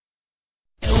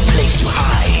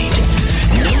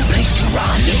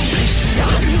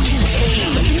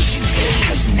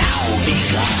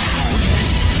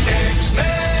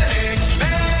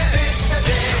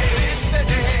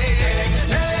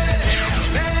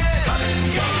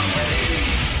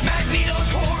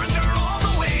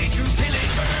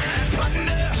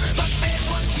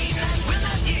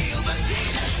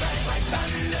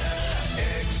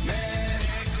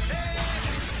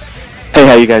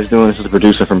you guys doing? This is the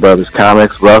producer from Brothers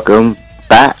Comics. Welcome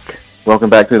back.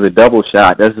 Welcome back to the Double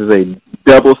Shot. This is a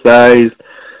double-sized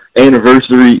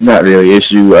anniversary, not really,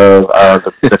 issue of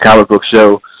the comic book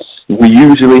show. We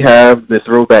usually have the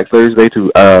Throwback Thursday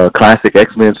to classic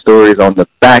X-Men stories on the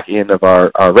back end of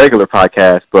our regular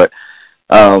podcast, but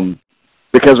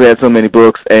because we had so many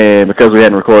books and because we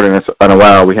hadn't recorded in a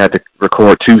while, we had to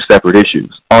record two separate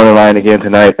issues. On the line again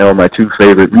tonight are my two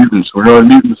favorite mutants. We're going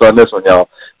mutants on this one, y'all.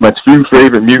 My two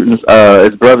favorite mutants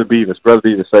is Brother Beavis. Brother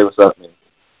Beavis, say what's up, man.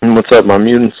 What's up, my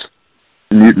mutants?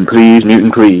 Mutant, please.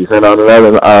 Mutant, please. And on the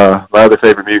other, my other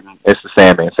favorite mutant is the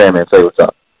Sandman. Sandman, say what's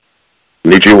up.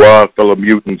 Konnichiwa, fellow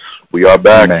mutants. We are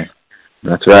back. Man.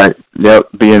 That's right.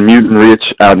 Yep, being mutant rich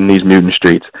out in these mutant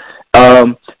streets.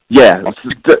 Yeah,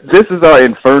 this is our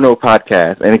Inferno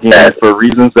podcast, and again, for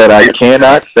reasons that I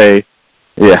cannot say,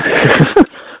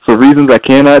 for reasons I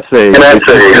cannot say,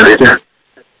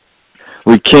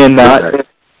 we cannot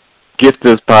get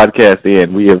this podcast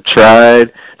in. We have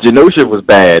tried. Genosha was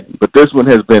bad, but this one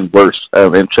has been worse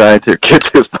in trying to get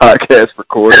this podcast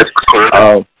recorded.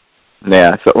 So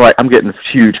like I'm getting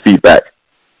huge feedback.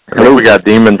 I think we got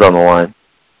demons on the line.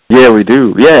 Yeah, we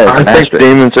do. Yeah, I think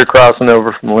demons are crossing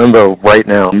over from Limbo right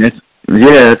now. Yeah,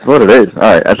 that's what it is. All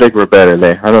right, I think we're better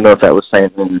there. I don't know if that was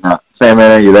Sandman or not.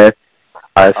 Sandman, are you there?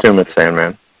 I assume it's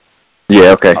Sandman.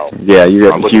 Yeah, okay. Yeah,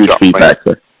 you're getting huge feedback.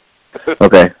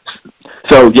 Okay.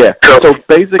 So, yeah. So,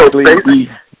 basically,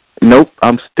 nope,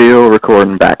 I'm still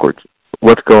recording backwards.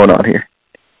 What's going on here?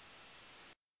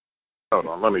 Hold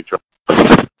on, let me try. Is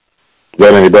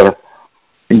that any better?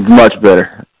 Much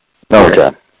better.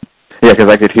 Okay. Yeah,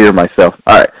 because I could hear myself.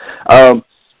 All right.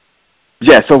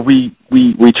 Yeah, so we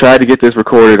tried to get this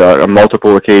recorded on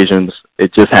multiple occasions.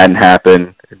 It just hadn't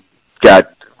happened.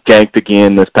 Got ganked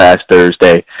again this past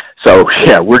Thursday. So,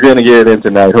 yeah, we're going to get it in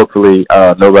tonight. Hopefully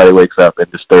nobody wakes up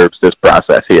and disturbs this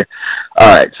process here.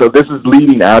 All right, so this is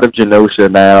leading out of Genosha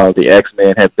now. The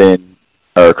X-Men have been,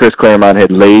 Chris Claremont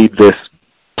had laid this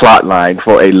plot line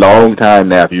for a long time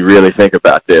now, if you really think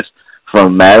about this.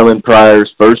 From Madeline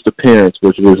Pryor's first appearance,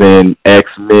 which was in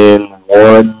X-Men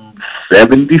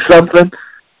 170-something.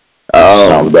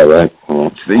 Sounds about right.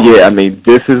 Yeah, I mean,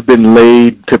 this has been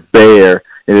laid to bear.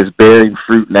 It is bearing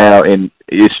fruit now in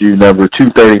issue number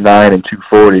 239 and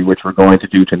 240, which we're going to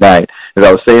do tonight. As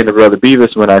I was saying to Brother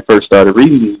Beavis when I first started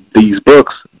reading these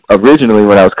books, originally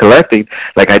when I was collecting,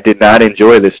 like I did not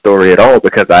enjoy this story at all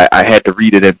because I had to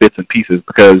read it in bits and pieces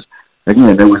because,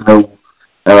 again, there was no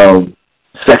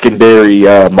secondary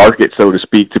market, so to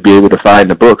speak, to be able to find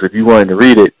the books. If you wanted to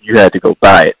read it, you had to go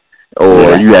buy it,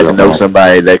 or you had to know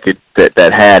somebody that could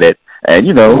that had it. And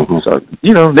so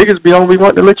niggas be only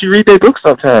wanting to let you read their books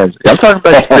sometimes. I'm talking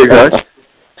about you, Big Hush.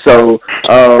 So,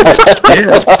 yeah.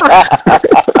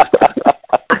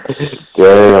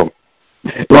 Damn.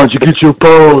 Why don't you get your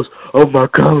paws off my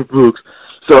comic books?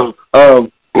 So,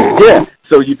 yeah.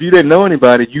 So if you didn't know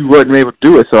anybody, you wasn't able to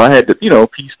do it. So I had to,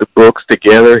 piece the books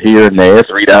together here and there,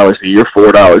 $3 here,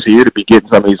 $4 here to be getting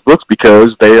some of these books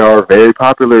because they are very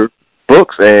popular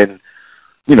books. And,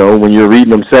 when you're reading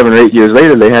them 7 or 8 years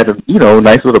later, they had a,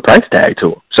 nice little price tag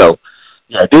to them. So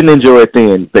yeah, I didn't enjoy it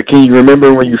then. But can you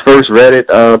remember when you first read it,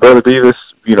 Brother Beavis,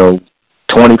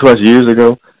 20-plus years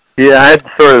ago? Yeah, I had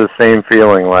sort of the same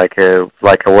feeling, like I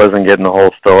wasn't getting the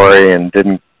whole story and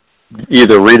didn't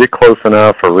either read it close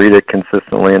enough or read it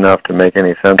consistently enough to make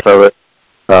any sense of it.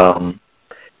 And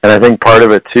I think part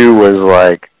of it too was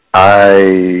like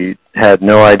I had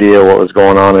no idea what was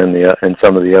going on in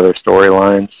some of the other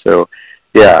storylines. So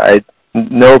yeah, I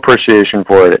no appreciation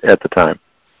for it at the time.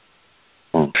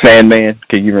 Sandman,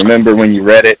 can you remember when you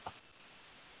read it?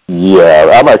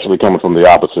 Yeah, I'm actually coming from the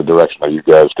opposite direction of you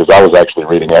guys because I was actually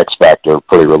reading X Factor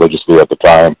pretty religiously at the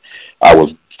time. I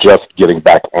was just getting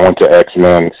back onto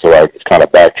X-Men, so I kind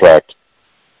of backtracked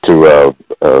to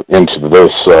into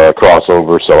this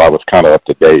crossover, so I was kind of up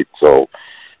to date. So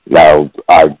now,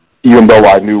 even though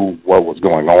I knew what was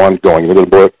going on going into the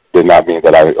book, did not mean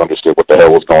that I understood what the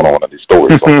hell was going on in these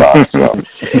stories sometimes. So,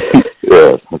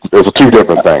 yeah, it was two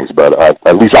different things, but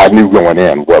at least I knew going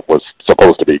in what was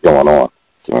supposed to be going on.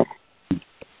 So.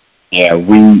 Yeah,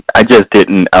 I just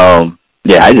didn't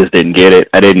get it.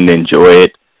 I didn't enjoy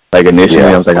it. Like initially,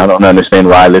 I was like, I don't understand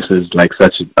why this is like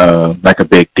such like a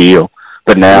big deal.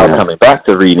 But now coming back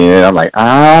to reading it, I'm like,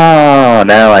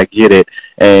 now I get it.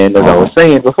 And as I was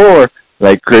saying before,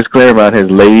 like Chris Claremont has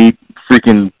laid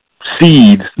freaking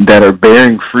seeds that are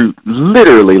bearing fruit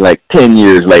literally like 10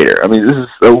 years later. I mean, this is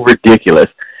so ridiculous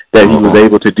that he was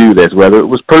able to do this, whether it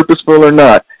was purposeful or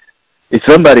not. If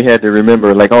somebody had to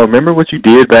remember, like, remember what you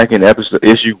did back in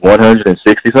issue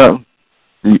 160-something?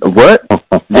 What?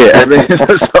 Yeah, I mean,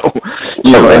 so,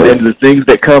 you know, and then the things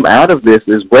that come out of this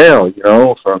as well, you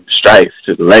know, from Strife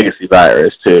to the legacy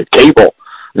virus to cable.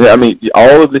 I mean,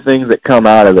 all of the things that come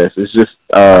out of this is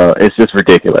it's just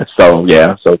ridiculous. So,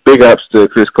 yeah, so big ups to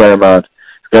Chris Claremont.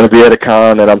 He's going to be at a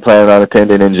con that I'm planning on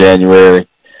attending in January.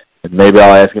 And maybe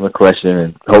I'll ask him a question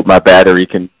and hope my battery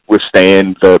can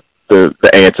withstand the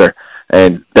answer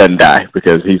and doesn't die,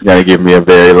 because he's going to give me a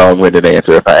very long-winded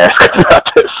answer if I ask him about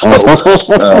this.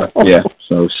 So, yeah,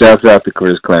 so shouts out to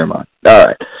Chris Claremont. All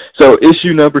right, so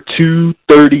issue number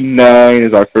 239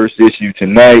 is our first issue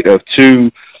tonight of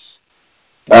 2.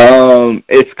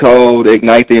 It's called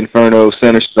Ignite the Inferno.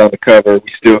 Sinister's on the cover.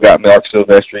 We still got Marc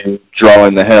Silvestri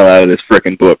drawing the hell out of this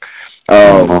frickin' book.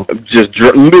 Just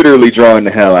literally drawing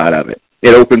the hell out of it.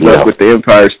 It opens up with the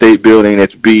Empire State Building.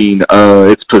 It's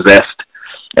possessed.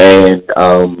 And,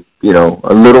 you know,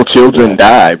 little children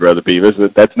die, Brother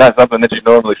Beavis. That's not something that you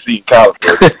normally see in comic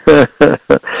books.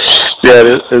 Yeah,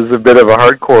 it is a bit of a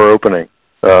hardcore opening.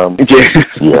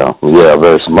 Yeah,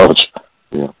 very much.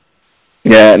 Yeah.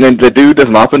 Yeah, and then the dude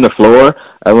that's mopping the floor,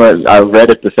 I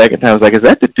read it the second time. I was like, is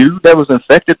that the dude that was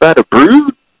infected by the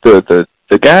brood? The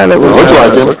guy that was... Looks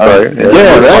like him.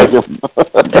 Yeah, right.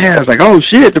 Yeah, I was like, oh,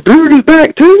 shit, the brood is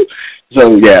back, too?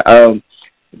 So, yeah,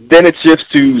 then it shifts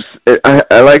to...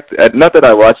 I like... Not that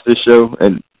I watched this show,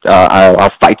 and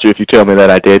I'll fight you if you tell me that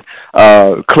I did.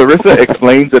 Clarissa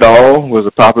Explains It All was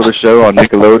a popular show on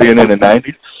Nickelodeon in the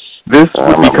 90s. This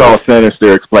would be called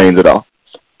Sinister Explains It All.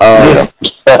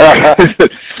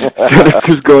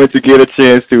 Sinister's going to get a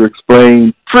chance to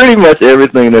explain pretty much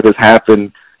everything that has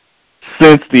happened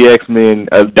since the X-Men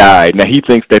have died. Now, he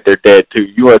thinks that they're dead, too.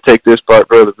 You want to take this part,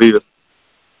 Brother Vita?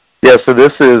 Yeah, so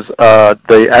this is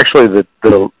the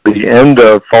end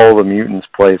of Fall of the Mutants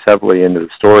plays heavily into the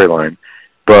storyline,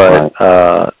 but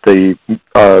the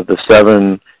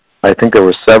 7, I think there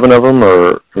were 7 of them,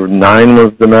 or 9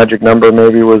 was the magic number,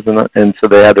 maybe and so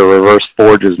they had to reverse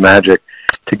Forge's magic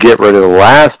to get rid of the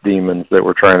last demons that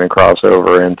were trying to cross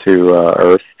over into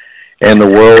Earth. And the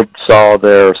world saw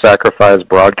their sacrifice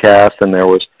broadcast, and there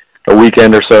was a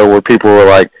weekend or so where people were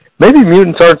like, maybe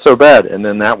mutants aren't so bad, and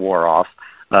then that wore off,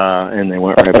 and they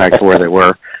went right back to where they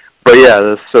were. But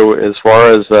yeah, so as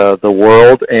far as the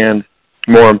world, and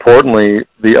more importantly,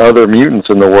 the other mutants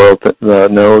in the world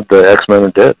know the X-Men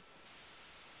are dead.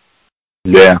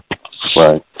 Yeah.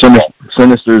 Right.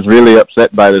 Sinister's really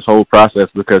upset by this whole process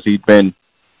because he'd been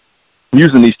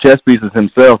using these chess pieces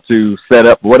himself to set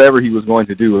up whatever he was going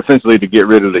to do, essentially to get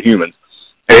rid of the humans.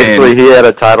 Basically, he had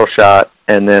a title shot,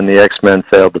 and then the X-Men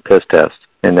failed the piss test,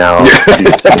 and now he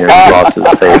lost his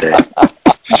payday.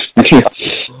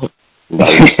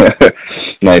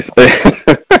 Nice.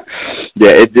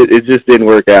 Yeah, it just didn't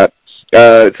work out.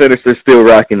 Sinister's still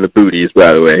rocking the booties,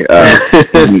 by the way.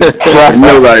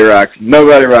 Nobody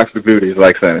rocks the booties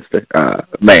like Sinister.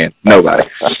 Man, nobody.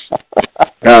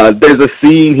 There's a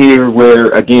scene here where,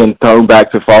 again, going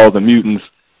back to Fall of the Mutants,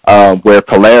 where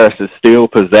Polaris is still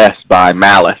possessed by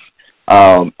Malice.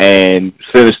 And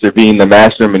Sinister, being the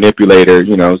master manipulator,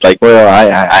 you know, it's like, well,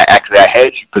 I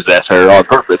had you possess her on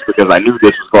purpose because I knew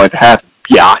this was going to happen,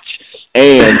 biatch.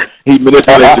 And he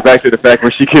manipulates it back to the fact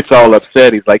where she gets all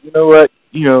upset. He's like, you know what?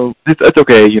 You know, it's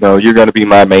okay. You know, you're going to be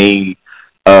my main.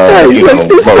 You're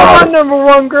my number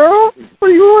one girl. What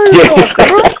are you worried about,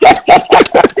 girl?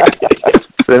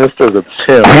 Sinister's a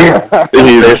pimp.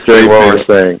 He's basically what we're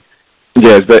saying.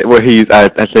 Yes, but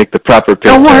I think the proper pimp.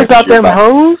 Don't worry about them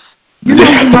hoes. You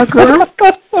know my girl.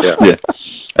 Yeah.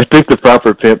 I think the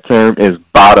proper pimp term is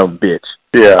bottom bitch.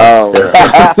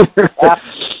 Yeah.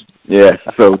 Yes,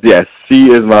 so yes,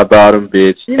 she is my bottom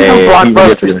bitch. You know,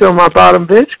 Blockbuster's still my bottom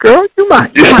bitch, girl. You my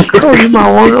girl. You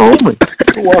my one and only.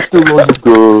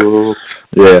 Girl.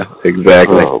 Yeah,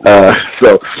 exactly.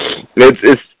 So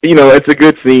it's you know, it's a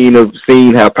good scene of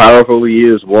seeing how powerful he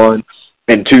is, one,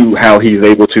 and two, how he's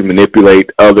able to manipulate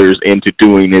others into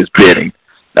doing his bidding.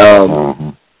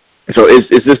 So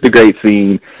it's just a great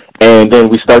scene, and then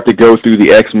we start to go through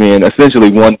the X-Men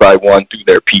essentially one by one through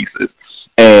their pieces.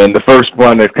 And the first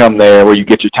one that come there where you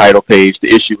get your title page, the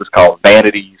issue was called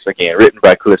Vanities, again, written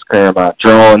by Chris Claremont,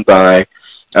 drawn by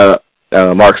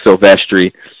Marc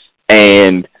Silvestri.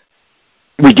 And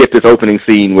we get this opening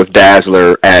scene with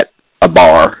Dazzler at a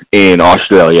bar in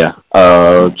Australia,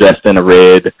 dressed in a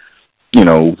red, you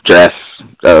know, dress,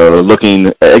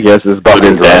 looking, I guess, as good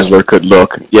as Dazzler could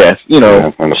look. Yes, you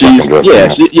know,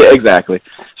 exactly.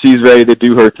 She's ready to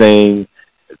do her thing.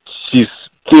 She's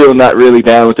still not really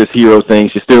down with this hero thing.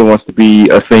 She still wants to be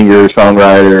a singer,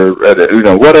 songwriter, you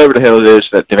know, whatever the hell it is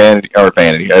that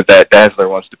that Dazzler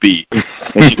wants to be.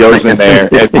 And she goes in there.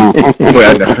 And,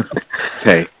 well, no.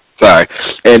 Hey, Sorry.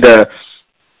 And the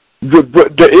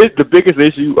biggest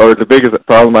issue or the biggest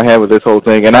problem I have with this whole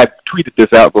thing, and I tweeted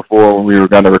this out before when we were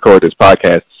going to record this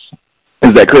podcast,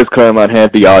 is that Chris Claremont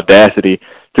had the audacity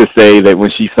to say that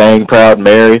when she sang Proud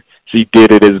Mary, she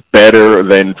did it as better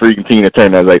than freaking Tina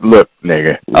Turner. I was like, look,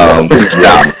 nigga,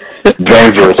 stop.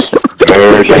 Dangerous.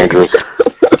 Very dangerous.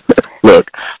 Look,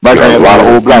 my grandmother, a lot of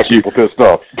old black people pissed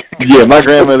off. Yeah, my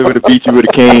grandmother would have beat you with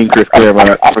a cane, Chris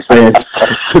Claremont, for saying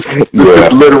this is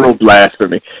literal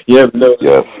blasphemy. You have no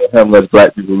idea how much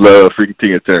black people love freaking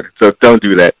Tina Turner. So don't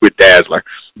do that with Dazzler.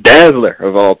 Dazzler,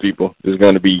 of all people, is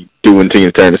going to be doing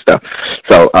Tina Turner stuff.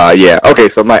 So, yeah. Okay,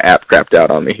 so my app crapped out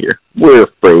on me here. We're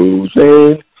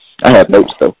frozen. I have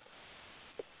notes, though.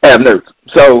 I have notes.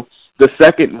 So the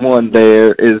second one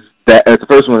there is that the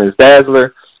first one is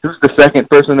Dazzler. Who's the second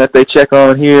person that they check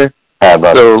on here?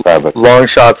 Havoc. So long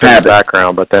shots in the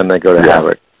background, but then they go to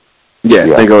Havoc. Yeah,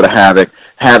 they go to Havoc.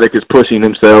 Havoc is pushing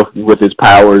himself with his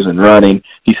powers and running.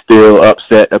 He's still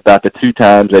upset about the 2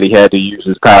 times that he had to use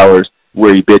his powers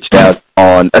where he bitched out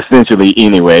on essentially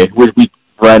anyway, which we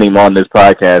run him on this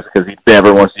podcast because he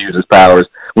never wants to use his powers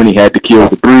when he had to kill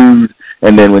the Brood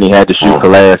and then when he had to shoot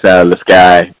Polaris out of the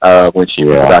sky when she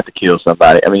was about to kill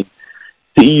somebody. I mean,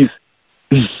 he's...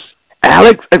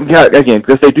 Alex, again,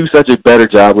 because they do such a better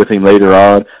job with him later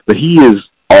on, but he is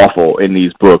awful in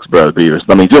these books, Brother Beavis.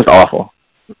 I mean, just awful.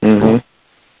 Mm-hmm.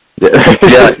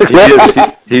 Yeah,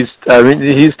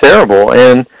 he's terrible,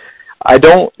 and I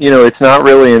don't, it's not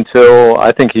really until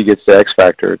I think he gets to X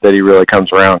Factor that he really comes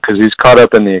around, because he's caught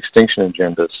up in the Extinction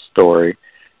Agenda story,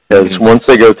 because once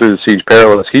they go through the Siege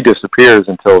Perilous, he disappears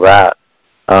until that.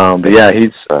 But yeah,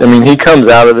 he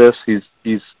comes out of this,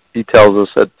 he tells us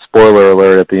that, spoiler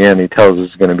alert at the end, he tells us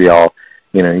it's going to be all,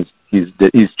 he's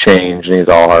changed and he's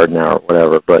all hard now or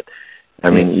whatever. But, I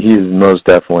mean, he's most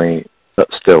definitely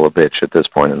still a bitch at this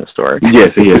point in the story. Yes,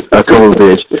 he is. A total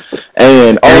bitch.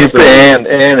 And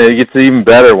it gets even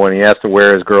better when he has to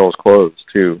wear his girl's clothes,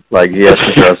 too. Like, he has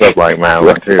to dress up like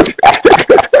Madeline, too.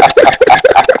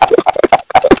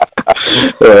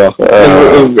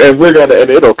 And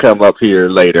it'll come up here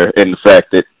later in the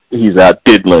fact that he's out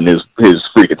diddling his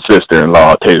freaking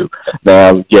sister-in-law, too.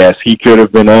 Now, yes, he could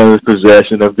have been under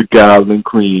possession of the Goblin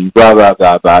Queen, blah, blah,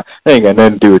 blah, blah. Ain't got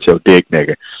nothing to do with your dick,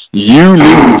 nigga. You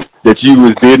knew that you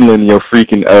was diddling your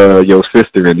freaking, your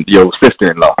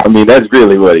sister-in-law. I mean, that's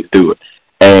really what he's doing.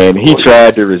 And he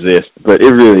tried to resist, but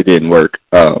it really didn't work.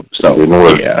 Yeah.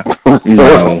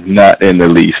 No, not in the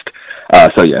least.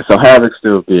 So Havoc's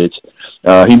still a bitch.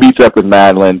 He meets up with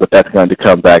Madeline, but that's going to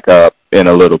come back up in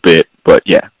a little bit. But,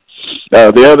 yeah.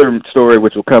 The other story,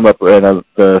 which will come up in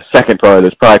the second part of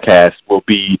this podcast, will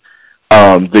be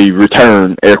the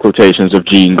return, air quotations, of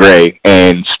Jean Grey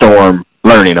and Storm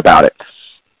learning about it.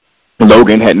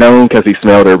 Logan had known because he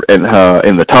smelled her in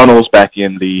the tunnels back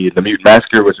in the Mutant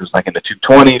Massacre, which was like in the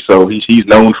 220s. So he's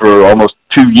known for almost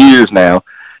 2 years now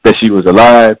that she was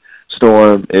alive.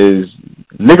 Storm is,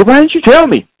 nigga, why didn't you tell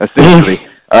me? Essentially,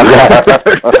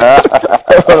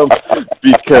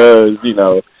 because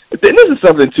this is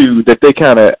something too that they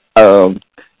kind of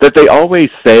that they always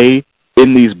say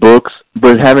in these books,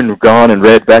 but haven't gone and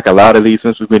read back a lot of these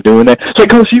since we've been doing that. It's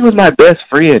like, oh, she was my best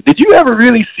friend. Did you ever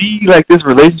really see like this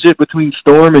relationship between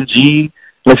Storm and Jean?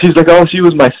 Like she's like, oh, she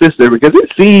was my sister, because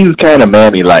it seems kind of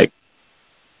mammy-like.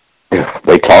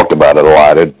 They talked about it a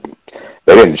lot.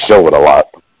 They didn't show it a lot.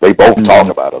 They both talk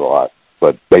about it a lot,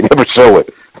 but they never show it.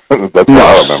 That's what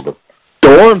I remember.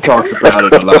 Storm talks about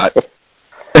it a lot.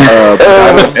 But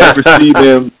I don't ever see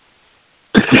them.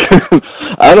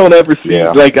 I don't ever see,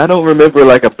 I don't remember,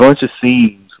 like, a bunch of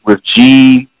scenes with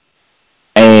Jean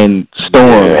and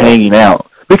Storm hanging out.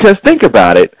 Because think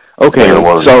about it. Okay,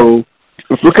 so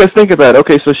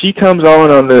she comes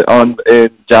on in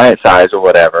Giant Size or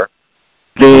whatever.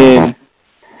 Then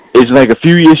it's like a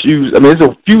few issues. I mean, it's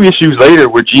a few issues later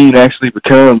where Jean actually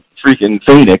becomes freaking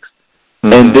Phoenix,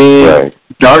 and then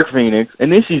Dark Phoenix,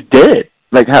 and then she's dead.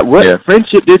 Like, what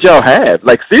friendship did y'all have?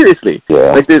 Like, seriously.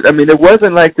 Yeah. Like, it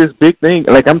wasn't like this big thing.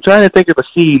 Like, I'm trying to think of a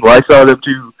scene where I saw them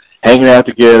two hanging out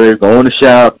together, going to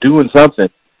shop, doing something,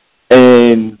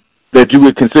 and that you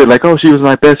would consider, like, oh, she was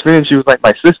my best friend, she was like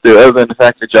my sister, other than the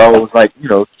fact that y'all was, like,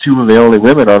 two of the only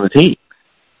women on the team.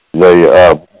 They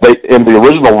in the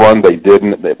original run, they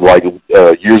didn't. Like,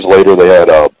 years later, they had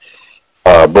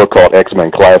a book called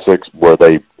X-Men Classics, where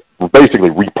they basically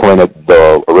reprinted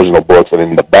the original books, and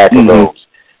in the back of those,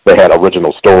 they had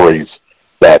original stories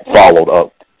that followed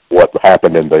up what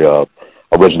happened in the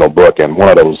original book. And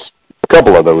a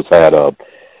couple of those had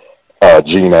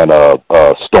Jean and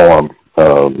Storm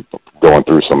going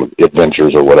through some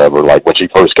adventures or whatever. Like when she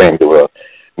first came to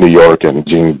New York, and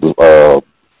Jean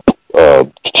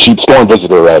Storm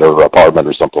visited her at her apartment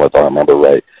or something, if I remember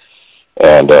right.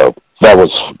 And that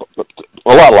was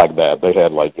a lot like that. They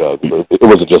had it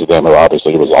wasn't just them,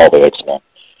 obviously it was all the X-Men.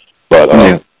 But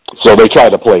so they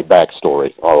tried to play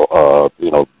backstory,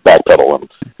 backpedal and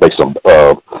make some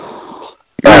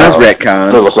that's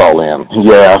retcon. Fill us all in.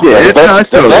 Yeah, that's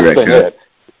totally been it.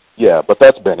 Yeah, but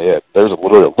that's been it. There's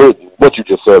literally, what you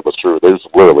just said was true. There's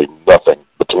literally nothing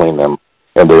between them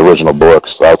and the original books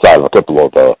outside of a couple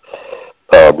of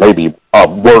maybe a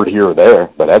word here or there,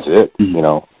 but that's it.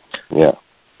 Yeah.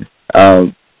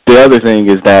 The other thing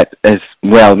is that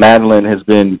Madeline has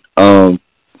been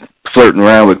flirting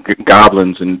around with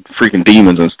goblins and freaking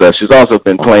demons and stuff. She's also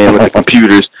been playing with the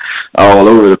computers all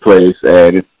over the place,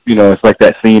 and it's like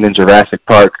that scene in Jurassic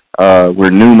Park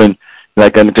where Newman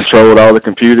under control with all the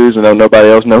computers, and nobody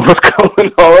else knows what's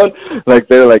going on.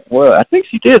 They're like, well, I think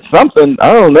she did something.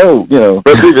 I don't know,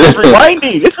 but it's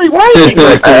rewinding. It's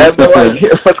rewinding. I have no idea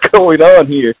what's going on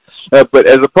here. But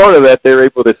as a part of that, they're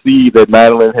able to see that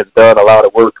Madeline has done a lot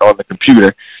of work on the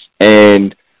computer,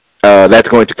 and that's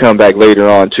going to come back later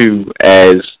on too,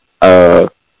 as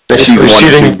she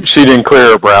didn't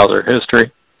clear her browser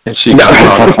history, and she got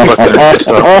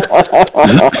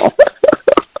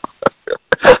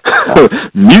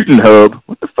Mutant Hub.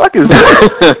 What the fuck is that?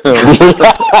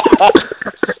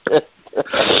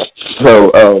 So,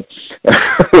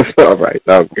 all right,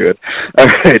 I'm good. All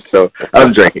right, so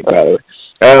I'm drinking, by the way.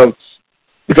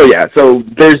 So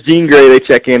there's Jean Grey. They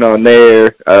check in on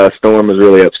there. Storm was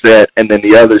really upset, and then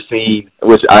the other scene,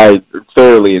 which I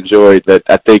thoroughly enjoyed, that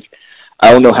I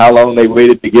don't know how long they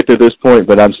waited to get to this point,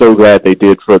 but I'm so glad they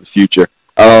did for the future.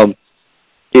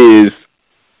 Is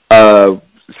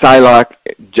Psylocke,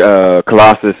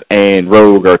 Colossus, and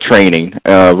Rogue are training.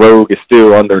 Rogue is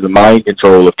still under the mind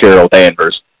control of Carol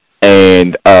Danvers,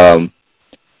 and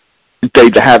they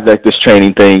have this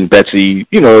training thing. Betsy,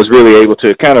 is really able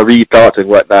to kind of read thoughts and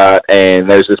whatnot, and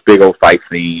there's this big old fight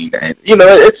scene, and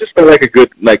it's just been like a good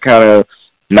kind of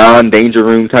non-danger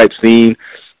room type scene.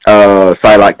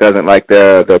 Psylocke doesn't like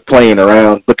the playing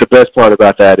around, but the best part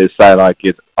about that is Psylocke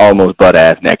is almost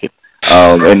butt-ass naked.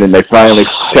 And then they finally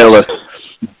tell us,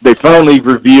 they finally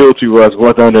reveal to us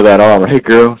what's under that armor. Hey,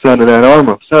 girl, what's under that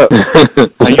armor? What's up?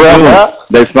 How you doing?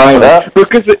 They finally,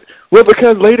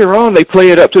 because later on they play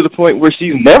it up to the point where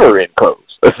she's never in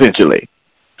clothes, essentially.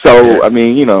 So, I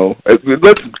mean,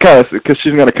 let's kind of, because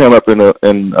she's going to come up in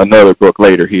another book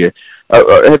later here.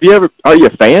 Are you a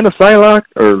fan of Psylocke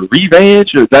or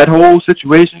Revenge or that whole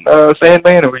situation,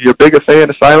 Sandman? Or are you a bigger fan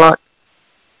of Psylocke?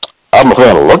 I'm a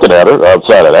fan of looking at her.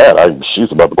 Outside of that,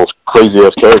 she's about the most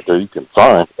craziest character you can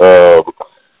find. That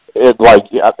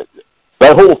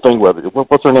whole thing with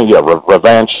what's her name? Yeah,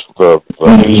 Revenge, the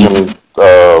Asian.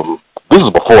 This is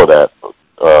before that.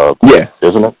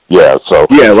 Isn't it? Yeah. So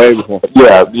way before.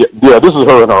 Yeah. This is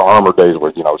her in her armor days,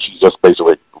 where she's just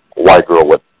basically a white girl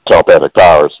with telepathic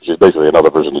powers. She's basically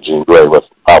another version of Jean Grey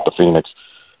without the Phoenix.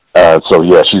 So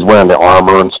yeah, she's wearing the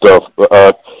armor and stuff.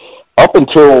 Up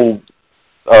until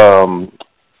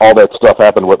all that stuff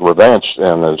happened with Revenge,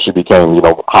 and she became,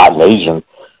 hot and Asian,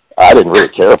 I didn't really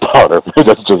care about her.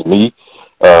 That's just me.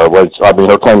 Her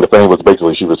claim to fame was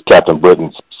basically she was Captain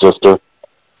Britain's sister,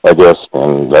 I guess,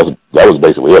 and that was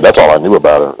basically it. That's all I knew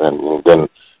about her. And then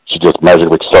she just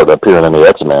magically started appearing in the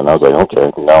X-Men. I was like,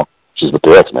 okay, now she's with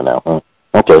the X-Men now.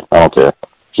 Okay, I don't care.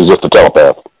 She's just a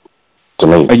telepath to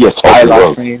me. Are you a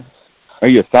Psylocke fan? Are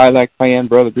you a Psylocke fan,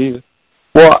 Brother Beavis?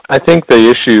 Well, I think the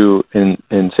issue, and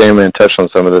Sandman touched on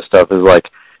some of this stuff, is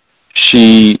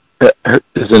she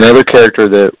is another character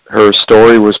that her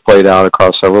story was played out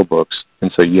across several books,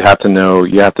 and so you have to know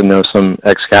some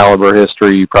Excalibur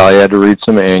history. You probably had to read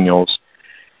some annuals,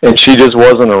 and she just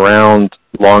wasn't around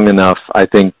long enough, I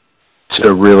think,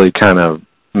 to really kind of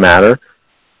matter.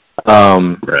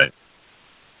 Right.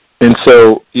 And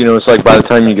so, it's like by the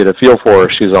time you get a feel for her,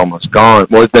 she's almost gone.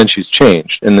 Well, then she's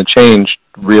changed, and the change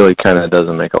really kind of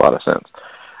doesn't make a lot of sense.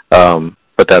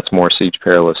 But that's more Siege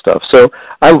Perilous stuff. So,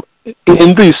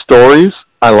 in these stories,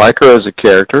 I like her as a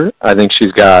character. I think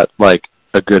she's got,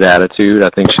 a good attitude. I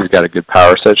think she's got a good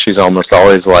power set. She's almost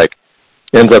always,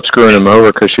 ends up screwing him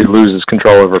over because she loses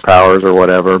control of her powers or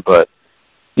whatever. But,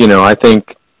 I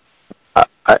think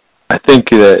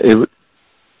that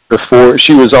before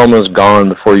she was almost gone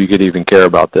before you could even care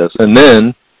about this, and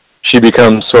then she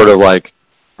becomes sort of like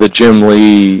the Jim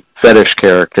Lee fetish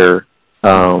character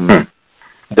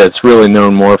that's really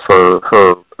known more for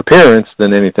her appearance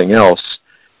than anything else,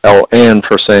 and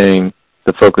for saying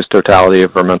the focused totality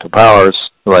of her mental powers,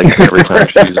 every time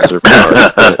she uses her powers.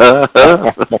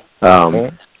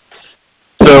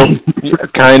 So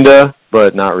kinda,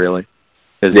 but not really.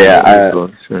 I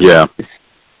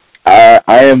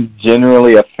am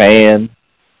generally a fan.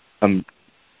 I'm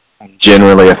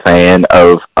generally a fan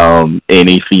of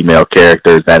any female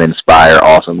characters that inspire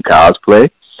awesome cosplay.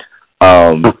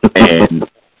 And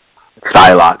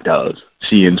Psylocke does.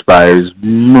 She inspires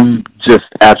just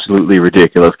absolutely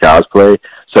ridiculous cosplay.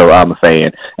 So I'm a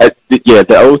fan.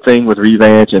 The old thing with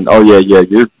Revenge and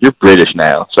you're British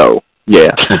now. So yeah,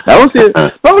 I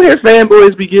don't hear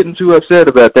fanboys be getting too upset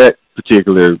about that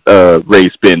particular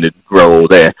race bended role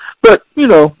there. But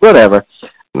whatever.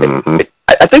 Mm-hmm.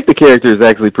 I think the character is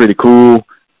actually pretty cool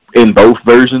in both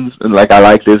versions, and I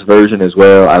like this version as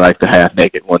well. I like the half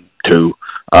naked one too.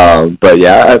 But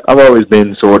yeah, I've always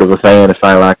been sort of a fan of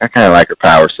Psylocke. I kind of like her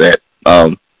power set.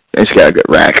 And she's got a good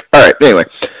rack. All right, anyway.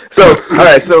 So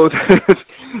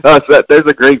there's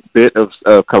a great bit of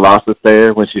Colossus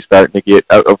there when she's starting to get.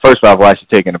 First off, while she's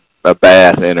taking a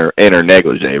bath in her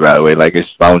negligee, by the way, why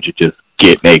don't you just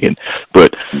get naked?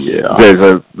 But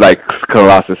there's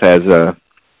Colossus has a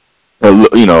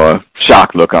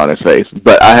shocked look on his face.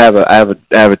 But I have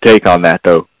a take on that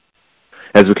though.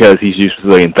 That's because he's used to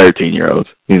seeing 13-year-olds.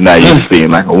 He's not used to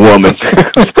seeing a woman.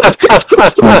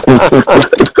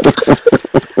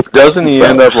 Doesn't he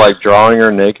end up drawing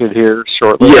her naked here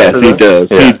shortly? Yes, he does.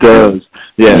 Yeah. He does.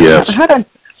 Yeah. Yes. How that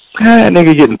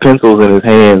nigga getting pencils in his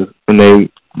hands when they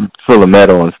full of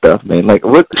metal and stuff, man?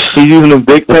 What? He's using them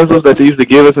big pencils that they used to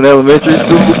give us in elementary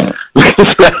school?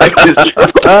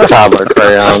 Toddler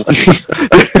crayons.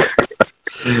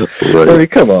 I mean,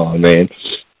 come on, man.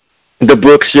 The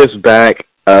book shifts back,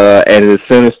 and the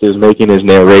Sinister's making his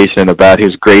narration about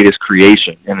his greatest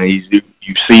creation, and you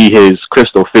see his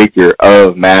crystal figure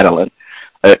of Madeline.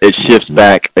 It shifts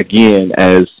back again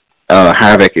as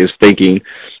Havoc is thinking.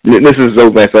 This is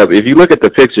so messed up. If you look at the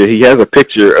picture, he has a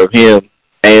picture of him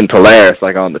and Polaris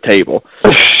on the table.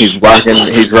 He's rocking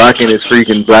his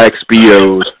freaking black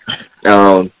Speedos.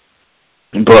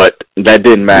 But that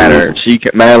didn't matter.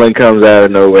 Madeline comes out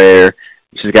of nowhere.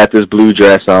 She's got this blue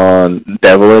dress on,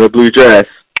 devil in a blue dress,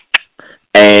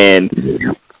 and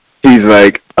he's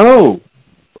like, "Oh,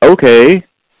 okay."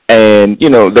 And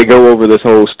they go over this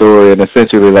whole story, and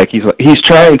essentially, he's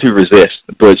trying to resist,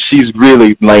 but she's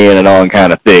really laying it on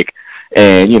kind of thick.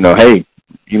 And hey,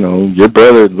 your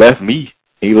brother left me.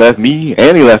 He left me,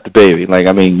 and he left the baby.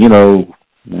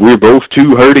 We're both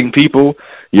two hurting people.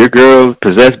 Your girl's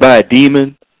possessed by a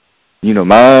demon.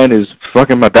 Mine is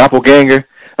fucking my doppelganger.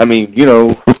 I mean,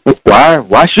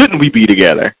 why shouldn't we be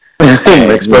together?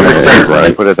 Makes perfect sense,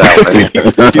 right? Put it that way.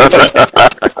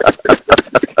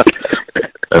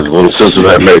 As little sense as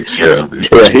that makes, yeah.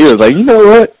 He was like, you know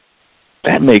what?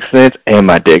 That makes sense, and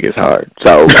my dick is hard.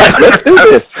 So let's do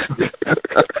this.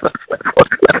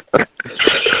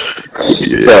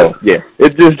 So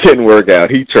it just didn't work out.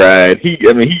 He tried. He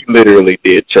literally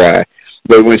did try.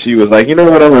 But when she was like, you know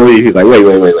what, I'm gonna leave, he's like, wait,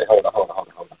 hold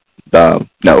on.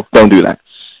 No, don't do that.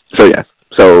 So yes,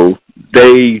 so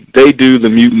they do the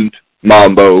mutant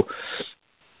mambo.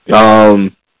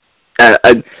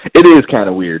 It is kind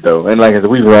of weird though, and like I said,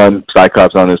 we run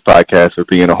Cyclops on this podcast for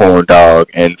being a horn dog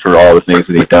and for all the things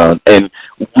that he's done, and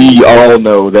we all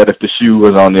know that if the shoe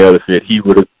was on the other foot, he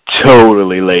would have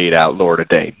totally laid out Lord of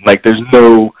Day. There's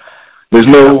no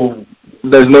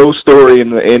story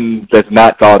in that's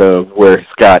not thought of where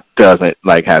Scott doesn't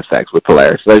have sex with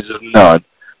Polaris. There's just none.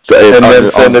 So and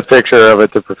then send a picture of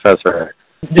it to Professor X.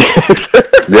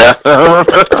 Yeah.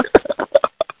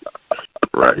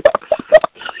 Right.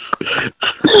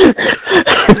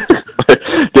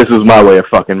 This is my way of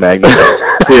fucking Magneto.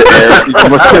 Here, Eric, you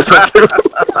must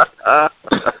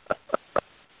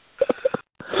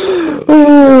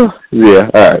yeah,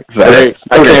 all right. Hey,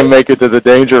 I can't make it to the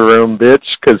danger room, bitch,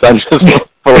 because I'm just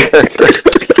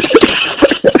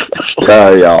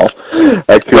y'all.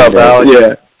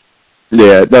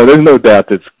 Yeah. No, there's no doubt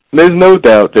that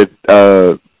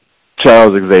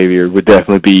Charles Xavier would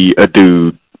definitely be a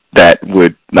dude that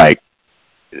would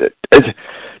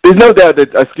there's no doubt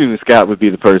that Scott would be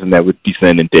the person that would be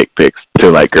sending dick pics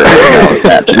to girls.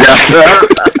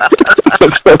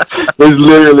 There's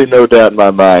literally no doubt in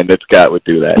my mind that Scott would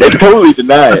do that. They totally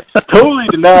deny it. Totally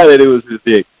deny that it was his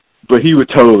dick, but he would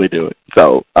totally do it.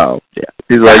 So, yeah.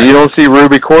 He's like, you don't see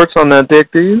ruby quartz on that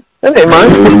dick, do you? That ain't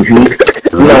mine.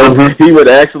 No, he would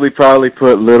actually probably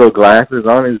put little glasses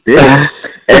on his dick.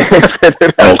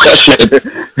 Oh, shit.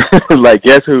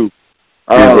 Guess who?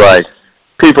 He's like,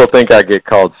 people think I get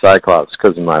called Cyclops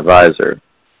because of my visor.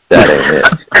 That ain't it.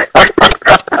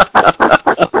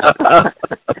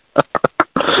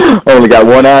 Only got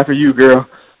one eye for you, girl.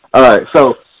 All right,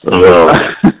 so this is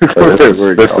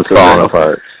falling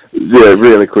apart. Yeah,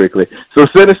 really quickly. So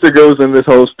Sinister goes in this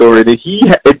whole story. Is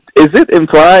it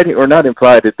implied or not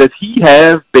implied? Does he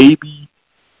have the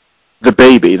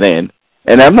baby then?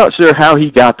 And I'm not sure how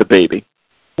he got the baby.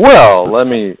 Well, let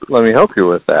me help you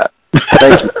with that.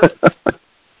 Thank you.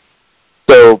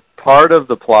 So part of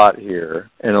the plot here,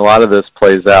 and a lot of this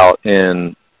plays out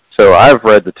in. So I've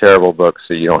read the Terrible books,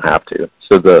 so you don't have to.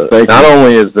 So not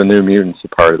only is the New Mutants a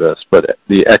part of this, but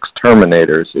the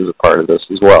Exterminators is a part of this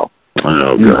as well.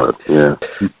 Oh God, yeah.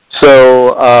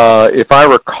 So if I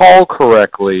recall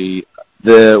correctly,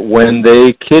 when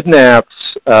they kidnapped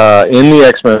in the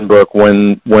X-Men book,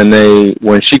 when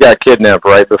she got kidnapped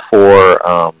right before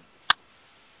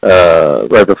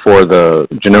the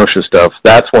Genosha stuff,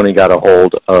 that's when he got a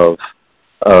hold of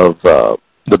the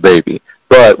baby.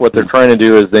 But what they're trying to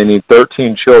do is they need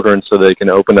 13 children so they can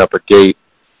open up a gate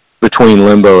between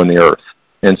Limbo and the Earth.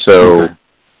 And so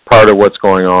part of what's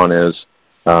going on is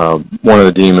one of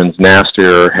the demons,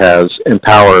 Nastier, has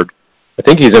empowered, I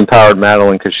think he's empowered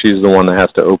Madeline because she's the one that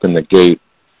has to open the gate.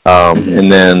 And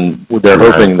then they're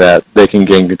hoping that they can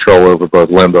gain control over both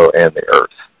Limbo and the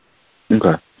Earth.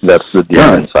 Okay. That's the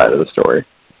demon side of the story.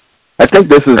 I think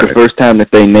this is the first time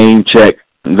that they name check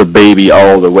the baby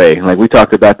all the way. Like we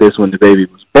talked about this when the baby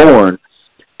was born,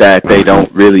 that they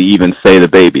don't really even say the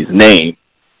baby's name.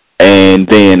 And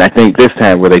then I think this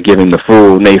time where they give him the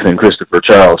full Nathan Christopher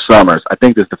Charles Summers, I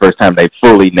think this is the first time they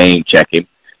fully name check him,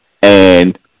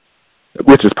 and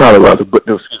which is probably why the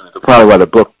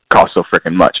book cost so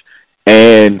freaking much.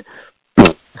 And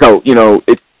so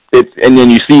it's and then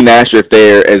you see Nastier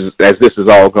there as this is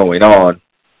all going on.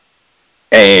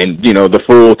 And, the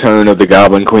full turn of the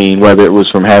Goblin Queen, whether it was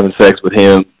from having sex with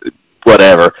him,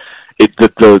 whatever,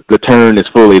 the turn is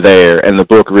fully there, and the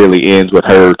book really ends with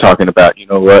her talking about, you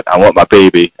know what, I want my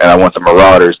baby, and I want the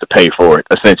Marauders to pay for it,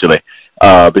 essentially,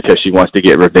 because she wants to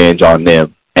get revenge on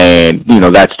them. And,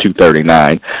 that's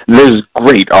 239. There's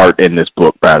great art in this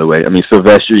book, by the way. I mean,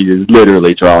 Silvestri is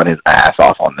literally drawing his ass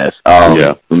off on this.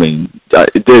 I mean,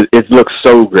 it looks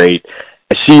so great.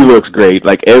 She looks great.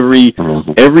 Like every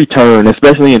turn,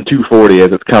 especially in 240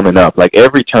 as it's coming up, like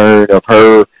every turn of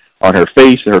her on her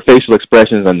face, her facial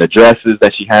expressions, and the dresses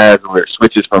that she has, where it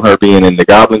switches from her being in the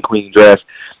Goblin Queen dress,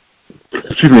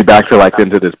 back to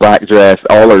into this black dress,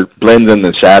 all her blends in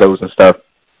the shadows and stuff.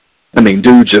 I mean,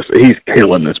 dude, he's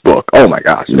killing this book. Oh my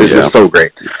gosh, it's just so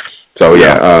great. So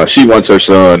she wants her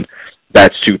son.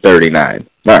 That's 239.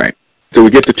 All right, so we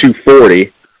get to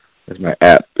 240. As my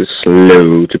app is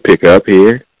slow to pick up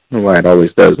here. I don't know why it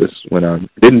always does this when I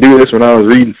didn't do this when I was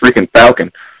reading freaking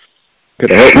Falcon.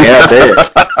 Could have helped me out there.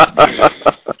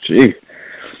 Gee.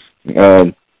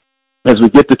 As we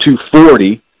get to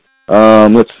 240,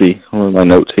 let's see. What are my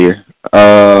notes here?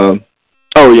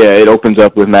 It opens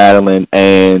up with Madeline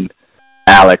and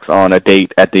Alex on a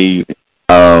date at the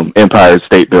Empire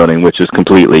State Building, which is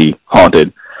completely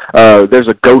haunted. There's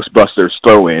a Ghostbusters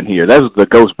throw-in here. That was the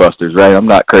Ghostbusters, right? I'm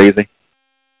not crazy.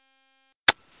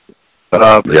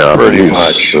 Pretty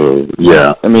much.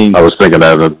 I mean, I was thinking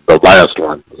of the last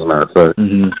one, as a matter of fact.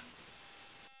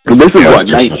 This is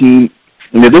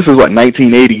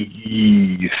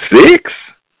 1986?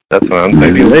 That's what I'm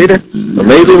thinking.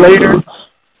 Maybe later?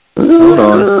 Hold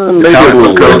on. Maybe it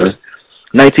was later.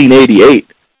 1988.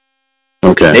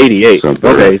 Okay. 88.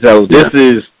 Okay, so this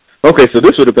is... Okay, so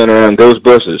this would have been around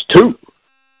Ghostbusters 2,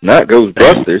 not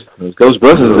Ghostbusters.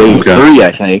 Ghostbusters is 83,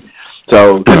 I think.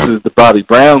 So this is the Bobby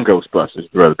Brown Ghostbusters,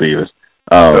 Brother Beavis.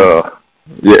 Oh,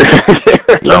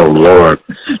 Lord.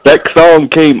 That song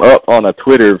came up on a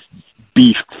Twitter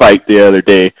beef fight the other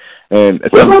day, and to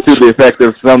the effect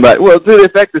of somebody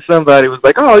was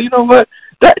like, oh, you know what?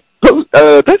 That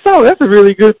song, that's a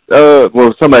really good...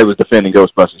 somebody was defending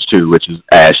Ghostbusters 2, which is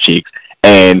ass cheeks.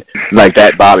 And like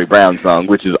that Bobby Brown song,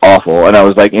 which is awful, and I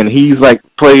was like, and he's like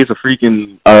plays a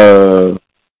freaking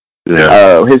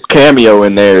his cameo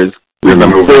in there is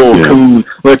full coon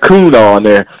with coon on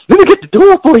there. Let me get the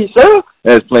door for you, sir.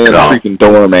 And it's playing a freaking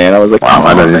doorman. I was like, wow,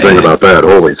 I didn't even think about that.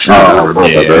 Holy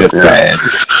shit! Bad.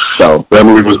 So that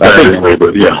movie was bad anyway,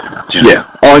 but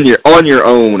on your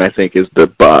own, I think is the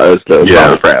Bobby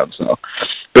Brown song.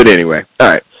 But anyway, all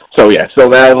right. So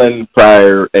Madeline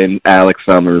Pryor and Alex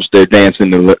Summers, they're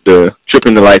dancing the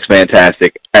Tripping the Lights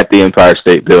Fantastic at the Empire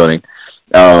State Building.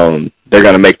 They're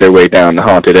going to make their way down the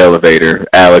haunted elevator.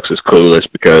 Alex is clueless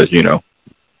because, he's Alex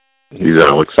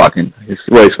he's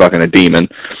fucking a demon.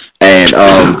 And,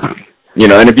 and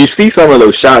if you see some of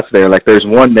those shots there, like there's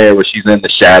one there where she's in the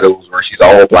shadows where she's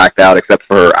all blacked out except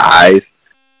for her eyes.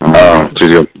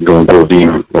 She's going to a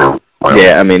demon.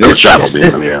 I mean, it's shadow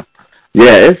demon,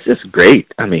 Yeah, it's just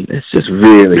great. I mean, it's just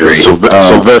really great.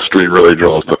 Silvestri really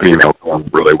draws the female form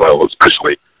really well,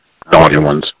 especially naughty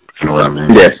ones. You know what I mean?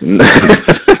 Yes.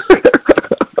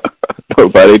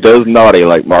 Nobody does naughty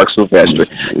like Mark Silvestri.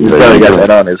 He's probably got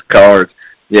that on his cards.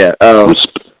 Yeah.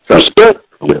 Respect.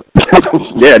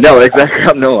 Yeah. No,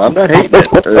 exactly. No, I'm not hating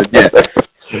it.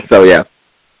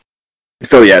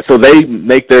 Yeah. So they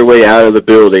make their way out of the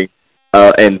building,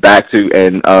 and back to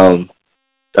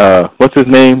what's his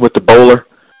name with the bowler?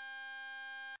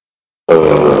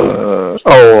 The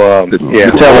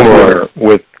teleporter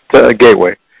with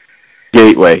Gateway.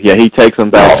 Gateway. Yeah, he takes them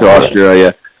back to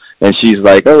Australia, and she's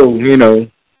like, oh,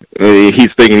 he's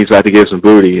thinking he's about to give some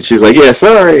booty, and she's like, yeah,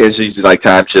 sorry, and she's like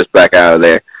time shifts back out of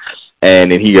there,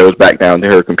 and then he goes back down to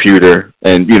her computer,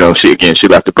 and she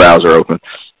left the browser open,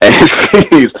 and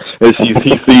he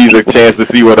sees a chance to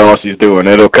see what all she's doing.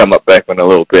 It'll come up back in a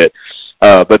little bit,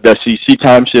 but she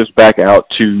time shifts back out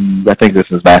to, I think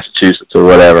this is Massachusetts or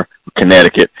whatever,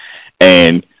 Connecticut,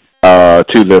 and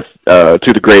to the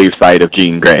grave site of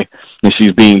Jean Grey. And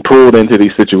she's being pulled into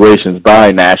these situations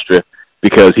by Nastra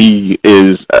because he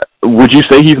is, would you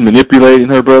say he's manipulating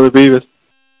her, Brother Beavis?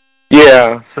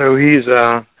 Yeah, so he's,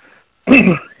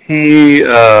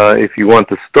 if you want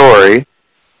the story,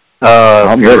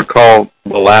 if you recall,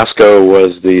 Belasco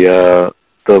was the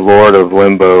Lord of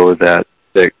Limbo that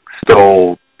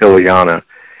stole Ileana.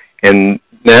 And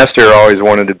Nastra always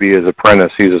wanted to be his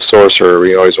apprentice. He's a sorcerer.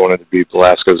 He always wanted to be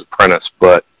Belasco's apprentice,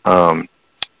 but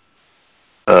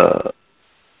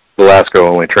Belasco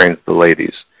only trains the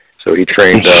ladies. So he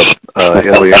trained up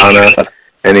Ileana,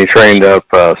 and he trained up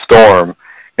Storm.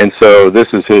 And so this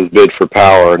is his bid for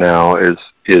power now. Is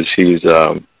he's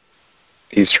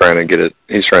trying to get it?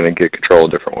 He's trying to get control a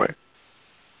different way.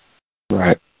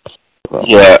 Right.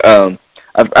 Yeah.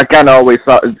 I kind of always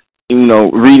thought,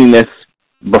 reading this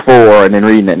before and then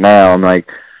reading it now, I'm like,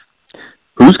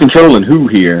 who's controlling who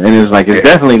here? And it's like, it's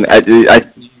definitely,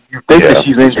 you think that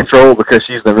she's in control because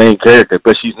she's the main character,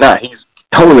 but she's not. He's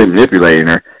totally manipulating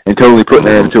her and totally putting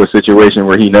her into a situation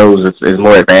where he knows it's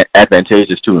more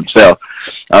advantageous to himself.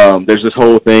 There's this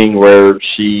whole thing where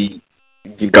she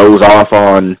goes off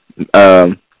on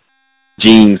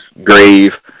Jean's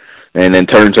grave and then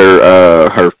turns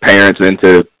her parents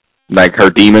into like her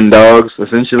demon dogs,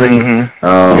 essentially.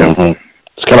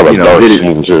 It's kind of a dark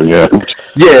scene too, yeah.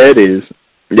 Yeah, it is.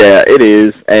 Yeah, it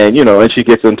is. And, and she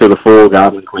gets into the full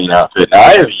Goblin Queen outfit. Now,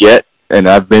 I have yet, and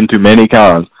I've been to many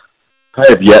cons, I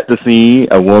have yet to see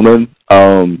a woman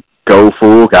go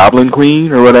full Goblin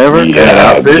Queen or whatever.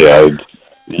 Yeah.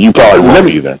 You probably won't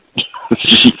either.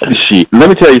 Let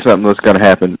me tell you something that's going to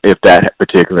happen if that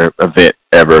particular event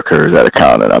ever occurs at a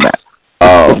con that I'm at.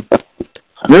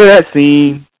 Remember that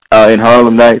scene in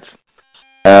Harlem Nights?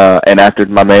 And after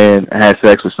my man had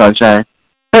sex with Sunshine?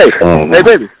 Hey,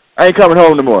 baby, I ain't coming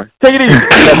home no more. Take it easy.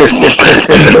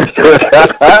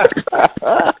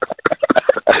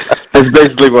 That's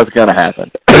basically what's going to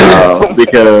happen.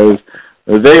 Because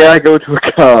the day I go to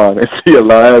a con and see a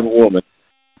live woman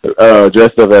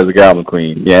dressed up as a Goblin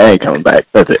Queen, yeah, I ain't coming back.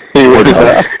 That's it.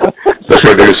 The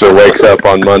producer wakes up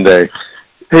on Monday.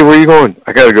 Hey, where you going?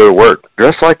 I got to go to work.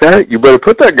 Dressed like that? You better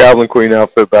put that Goblin Queen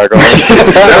outfit back on.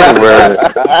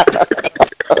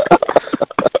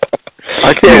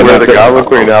 I can't wear the Goblin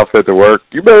Queen outfit to work.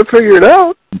 You better figure it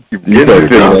out. You better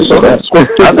figure it out.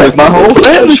 I make my whole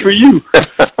family for you. Put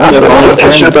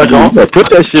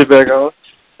that shit back on.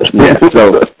 Yeah,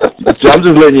 so I'm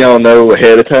just letting y'all know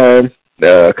ahead of time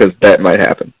because that might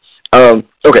happen.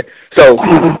 Okay, so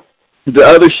the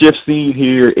other shift scene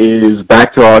here is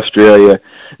back to Australia.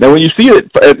 Now, when you see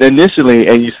it initially,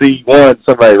 and you see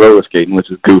somebody roller skating, which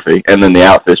is goofy, and then the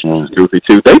outfit is goofy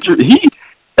too.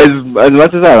 As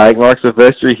much as I like Mark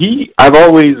Silvestri, I've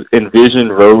always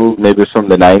envisioned Rogue, maybe from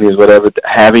the 90s, whatever,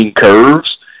 having curves.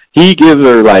 He gives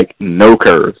her like no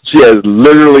curves. She has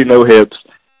literally no hips,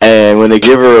 and when they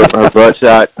give her her butt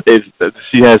shot,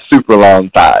 she has super long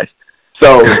thighs.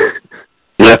 So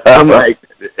I'm like,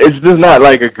 it's just not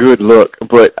like a good look.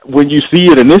 But when you see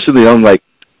it initially, I'm like,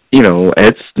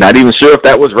 it's not even sure if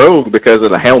that was Rogue because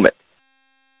of the helmet.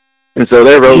 And so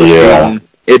they're roller skating.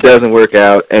 It doesn't work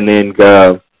out, and then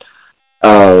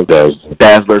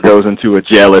Dazzler goes into a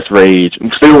jealous rage.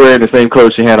 I'm still wearing the same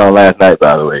clothes she had on last night,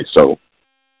 by the way. So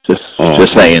just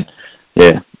saying,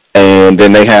 yeah. And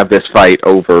then they have this fight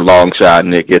over Longshot,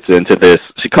 and it gets into this.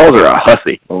 She calls her a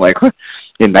hussy. I'm like, what?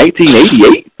 In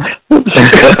 1988?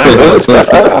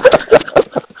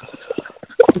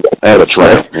 And a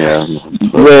Tramp, yeah.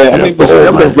 Yeah, I mean,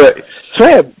 but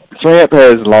Tramp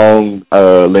has long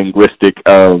linguistic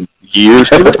years.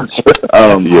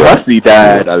 Hussy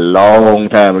died a long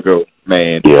time ago.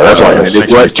 man. Yeah, that's like a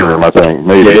 60s term, I think.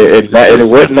 Maybe. Yeah, and it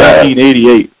wasn't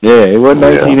 1988. Yeah, it wasn't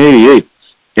 1988.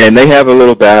 And they have a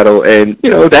little battle, and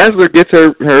Dazzler gets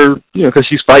her because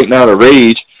she's fighting out of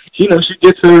rage. She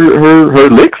gets her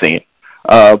licks in.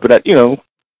 But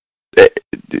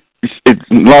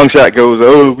Longshot goes,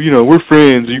 oh, we're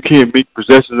friends. You can't make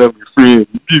possession of your friend.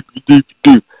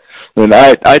 And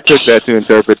I took that to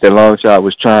interpret that Longshot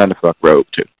was trying to fuck Rogue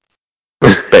too.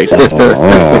 Basically.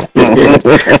 That's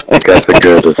a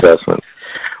good assessment.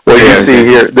 Well, you see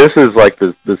here, this is like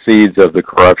the seeds of the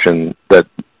corruption that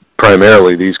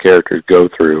primarily these characters go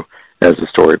through as the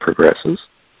story progresses.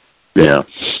 Yeah.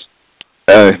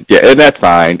 And that's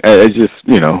fine. It's just,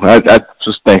 I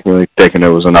just thinking it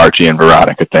was an Archie and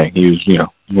Veronica thing. He was,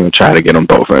 going to try to get them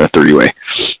both in a three-way.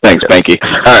 Thanks, Spanky.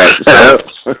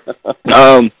 All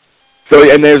right. So,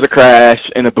 and there's a crash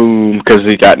and a boom because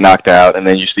he got knocked out, and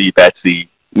then you see Betsy,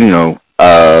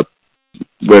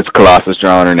 with Colossus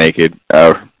drawing her naked,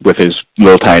 with his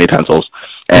little tiny pencils.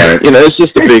 And, it's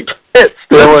just a big...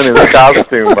 Still in his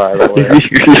costume, by the way.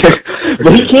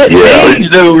 But he can't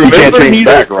change, though. Remember, he can't change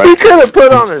back, right? He could have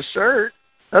put on his shirt.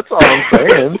 That's all I'm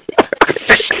saying.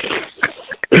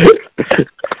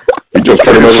 He just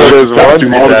pretty much put his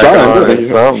costume all the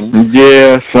time. Something.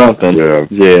 Yeah, something.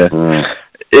 Yeah.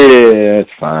 Yeah, it's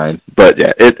fine. But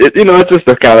yeah, it's just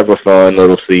a kind of a fun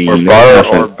little scene.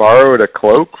 Or borrowed a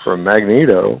cloak from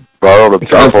Magneto. Borrowed a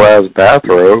purple-ass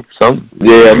bathrobe. Something.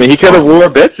 Yeah, I mean, he could have wore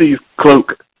Betsy's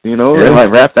cloak, and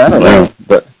like wrapped that around.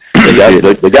 But they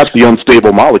got the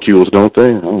unstable molecules, don't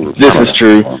they? This is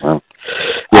true.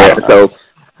 So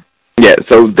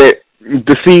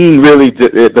the scene really,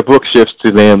 the book shifts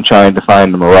to them trying to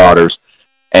find the Marauders,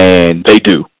 and they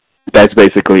do. That's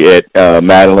basically it.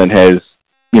 Madeline has,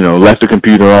 left the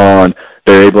computer on.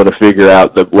 They're able to figure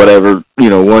out the whatever,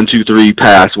 123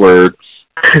 password,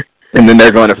 and then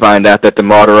they're going to find out that the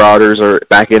Marauders are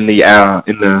back in the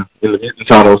mutant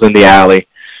tunnels in the alley,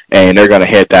 and they're going to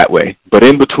head that way. But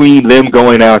in between them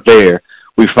going out there,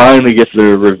 we finally get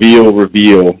the reveal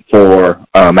for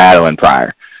Madeline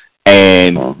Pryor.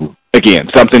 And again,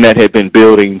 something that had been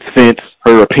building since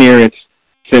her appearance,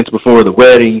 since before the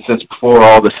wedding, since before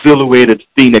all the silhouetted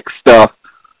Phoenix stuff.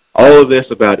 All of this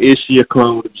about, is she a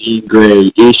clone of Jean Grey?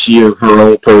 Is she her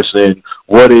own person?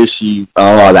 What is she?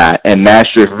 All that. And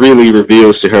Nasher really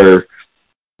reveals to her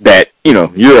that,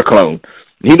 you're a clone.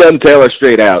 He doesn't tell her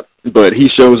straight out, but he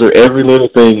shows her every little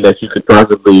thing that you could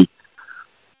possibly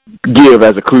give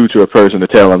as a clue to a person to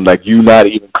tell him, like, you're not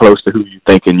even close to who you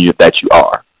thinking that you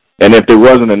are. And if there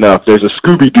wasn't enough, there's a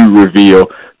Scooby-Doo reveal.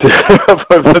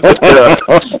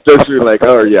 Just you're like,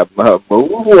 oh yeah, Mode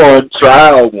 1,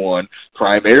 Trial 1,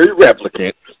 Primary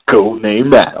Replicant, Codename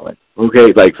Madeline.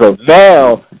 Okay, so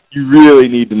now you really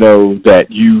need to know that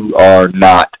you are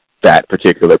not that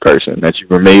particular person, that you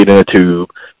were made in a tube.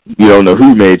 You don't know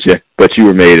who made you, but you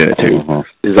were made in a tube.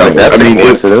 It's like, that's a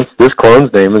coincidence. This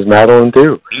clone's name is Madeline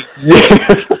too.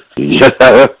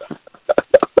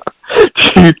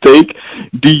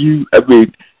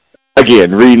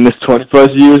 Again, reading this 20 plus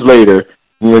years later,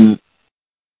 when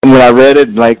I read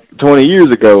it like 20 years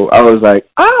ago, I was like,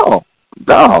 oh,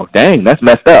 dang, that's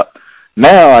messed up.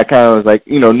 Now I kind of was like,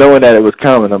 knowing that it was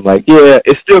coming, I'm like, yeah,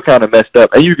 it's still kind of messed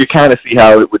up. And you could kind of see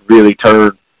how it would really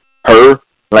turn her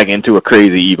into a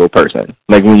crazy evil person.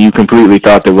 Like when you completely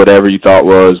thought that whatever you thought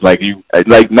was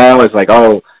now it's like,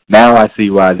 oh, now I see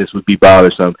why this would be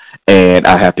bothersome, and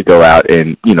I have to go out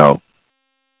and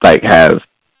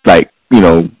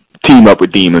team up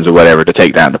with demons or whatever to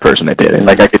take down the person that did it.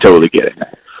 I could totally get it.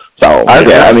 So I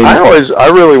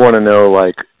really want to know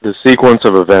the sequence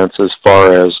of events as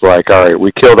far as all right,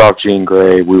 we killed off Jean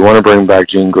Grey, we want to bring back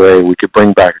Jean Grey, we could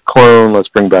bring back a clone, let's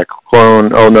bring back a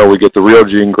clone. Oh no, we get the real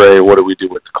Jean Grey, what do we do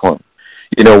with the clone?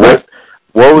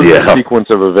 What was the sequence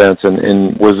of events,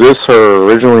 and was this her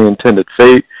originally intended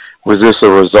fate? Was this a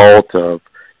result of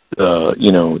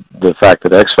the fact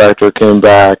that X Factor came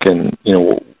back, and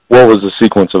what was the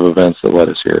sequence of events that led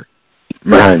us here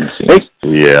behind the scenes?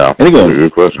 Yeah, and again,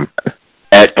 good question.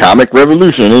 At Comic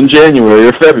Revolution in January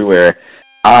or February,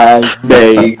 I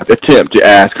may attempt to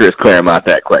ask Chris Claremont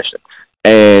that question,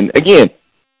 and again,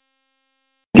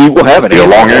 he will have an answer. A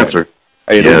long answer.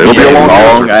 It'll be a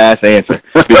long-ass answer.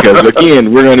 Because,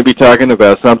 again, we're going to be talking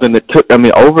about something that took,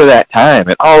 over that time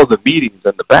and all of the meetings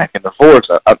and the back and the forth,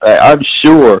 I'm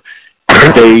sure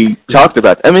they talked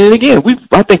about that. Again,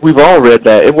 I think we've all read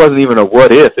that. It wasn't even a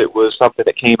what if. It was something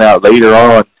that came out later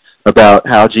on about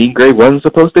how Jean Grey wasn't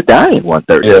supposed to die in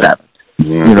 137.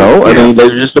 Yeah. They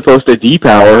were just supposed to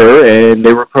depower her, and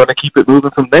they were going to keep it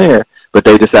moving from there. but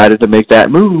they decided to make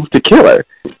that move to kill her.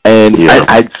 And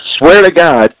I swear to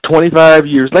God, 25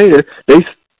 years later, they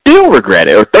still regret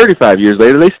it, or 35 years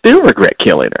later, they still regret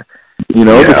killing her. You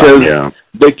know, because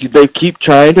they keep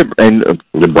trying to bring her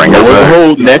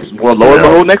back. Lo and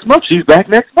behold, next month she's back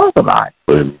next month alive.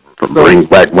 Bring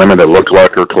back women that look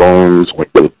like her clones, with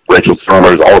Rachel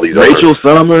Summers, all these. Rachel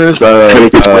Summers,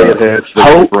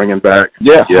 Hope, bringing back.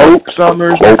 Hope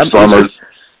Summers.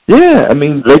 Yeah, I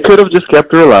mean, they could have just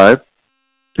kept her alive.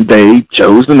 They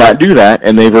chose to not do that,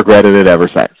 and they've regretted it ever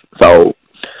since. So,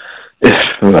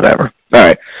 whatever. All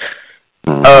right.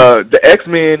 The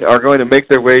X-Men are going to make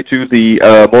their way to the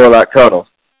Morlock tunnel.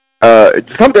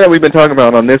 Something that we've been talking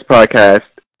about on this podcast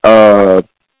for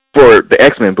the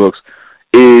X-Men books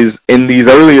is in these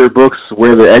earlier books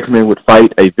where the X-Men would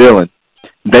fight a villain,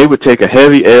 they would take a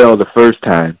heavy L the first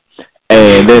time,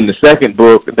 and then the second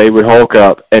book they would hulk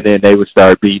up, and then they would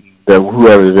start beating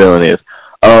whoever the villain is.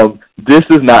 This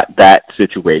is not that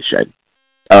situation.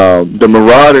 The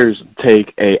Marauders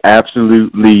take a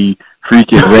absolutely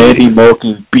freaking Randy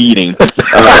Moken beating by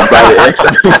the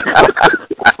X-Men.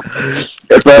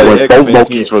 Both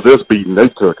Mokens for this beating they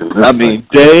took. I mean,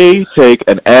 they take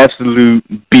an absolute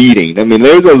beating. I mean,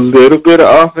 there's a little bit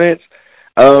of offense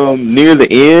near the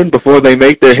end before they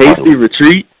make their hasty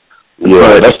retreat.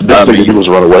 Yeah, that's the best thing to do is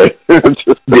run away.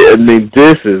 I mean,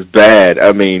 this is bad.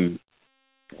 I mean,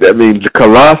 the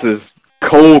Colossus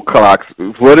Cold Clocks.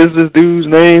 What is this dude's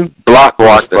name?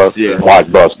 Blockbuster. Yeah.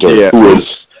 Blockbuster. Yeah.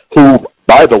 Who,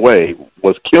 by the way,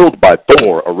 was killed by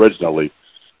Thor originally.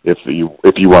 If you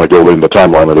want to go in the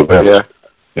timeline of events. Yeah.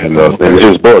 And in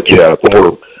his book,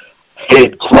 Thor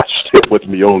head crushed it with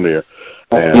Mjolnir.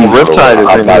 And Riptide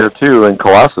is in here too, and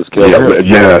Colossus killed him.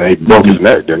 Yeah, he broke his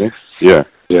neck, didn't he? Yeah.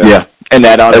 And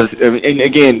that and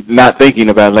again, not thinking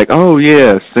about like, oh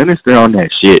yeah, Sinister on that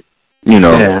shit. You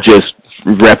know, just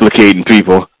replicating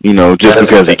people, you know, just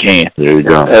because he can. There you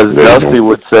go. As Dusty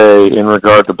would say in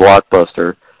regard to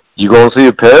Blockbuster, you gonna see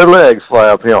a pair of legs fly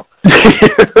uphill.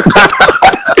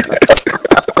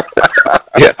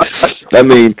 Yeah, I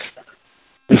mean,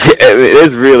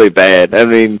 it's really bad. I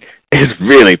mean, it's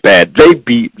really bad. They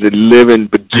beat the living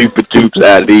bajoops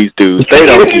out of these dudes. They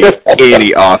don't get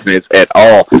any offense at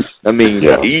all. I mean,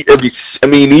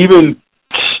 even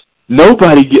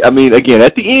nobody. I mean, again,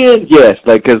 at the end, yes,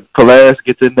 like because Polaris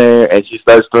gets in there and she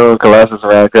starts throwing Colossus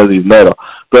around because he's metal.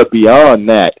 But beyond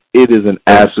that, it is an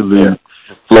absolute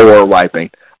floor wiping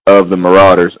of the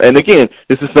Marauders. And again,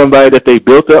 this is somebody that they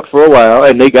built up for a while,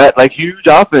 and they got like huge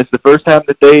offense the first time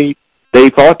that they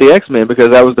fought the X-Men, because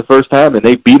that was the first time, and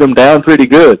they beat them down pretty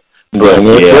good. But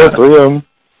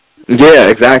yeah,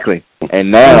 exactly.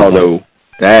 And now though,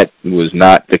 that was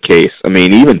not the case. I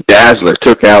mean, even Dazzler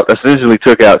essentially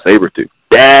took out Sabretooth.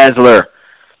 Dazzler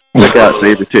took out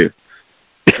Sabretooth.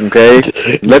 Okay?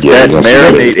 Let that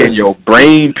marinate in your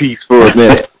brain piece for a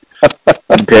minute.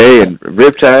 Okay, and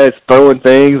Riptide's throwing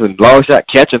things and Longshot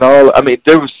catching all. I mean,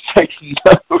 there was like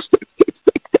no.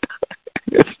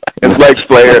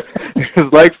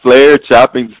 It's like Flair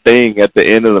chopping Sting at the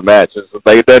end of the match. It's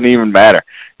like it doesn't even matter.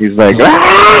 He's like,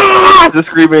 just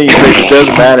screaming. It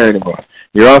doesn't matter anymore.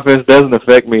 Your offense doesn't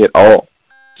affect me at all.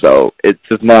 So it's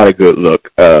just not a good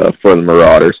look for the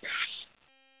Marauders.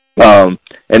 And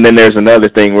then there's another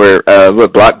thing where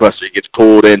Blockbuster gets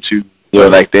pulled into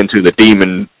into the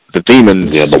demon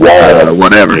the wall,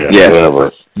 whatever.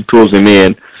 Whatever. He pulls him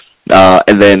in,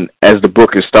 and then as the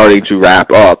book is starting to wrap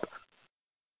up,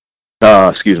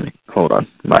 excuse me, hold on,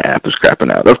 my app is crapping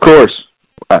out. Of course,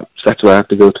 that's why I have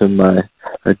to go to my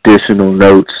additional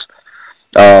notes.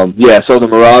 So the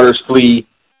Marauders flee,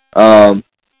 and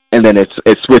then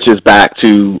it switches back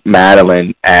to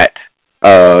Madeline at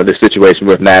the situation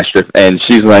with Nastreth, and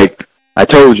she's like, I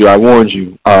told you, I warned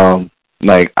you,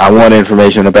 I want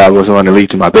information about what's going to lead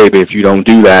to my baby. If you don't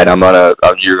do that,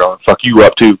 you're going to fuck you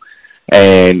up too.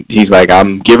 And he's like,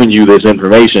 I'm giving you this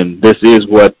information. This is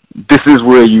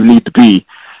where you need to be.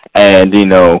 And,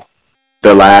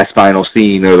 the last final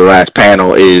scene or the last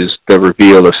panel is the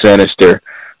reveal of Sinister.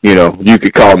 You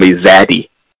could call me Zaddy,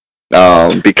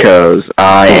 because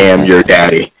I am your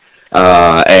daddy.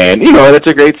 And, that's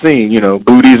a great scene,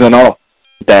 booties and all.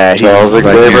 That Charles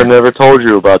Xavier never told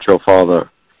you about your father.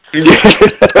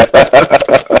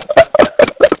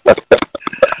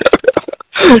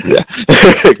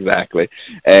 Exactly.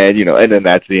 And and then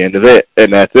that's the end of it,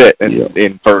 and that's it. And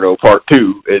Inferno Part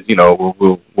 2 is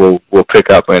we'll pick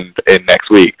up in next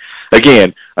week.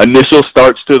 Again, initial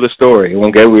starts to the story.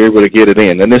 We're able to get it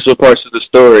in. Initial parts of the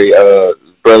story,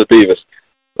 Brother Beavis.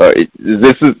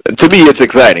 This is, to me, it's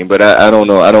exciting, but I don't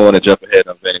know. I don't want to jump ahead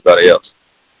of anybody else.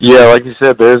 Yeah, like you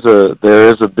said, there is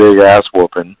a big ass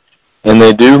whooping. And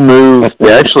they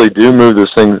actually do move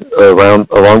this thing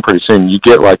along pretty soon. You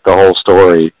get, like, the whole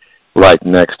story, like,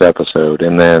 next episode,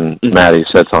 and then Maddie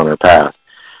sets on her path.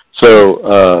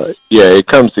 So, it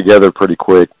comes together pretty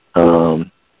quick.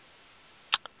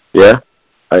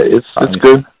 It's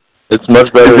good. It's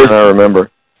much better than I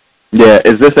remember. Yeah,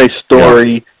 is this a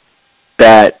story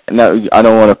that, now, I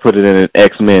don't want to put it in an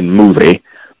X-Men movie,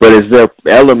 but is there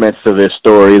elements to this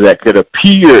story that could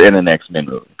appear in an X-Men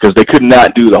movie? Because they could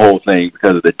not do the whole thing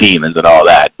because of the demons and all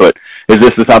that, but is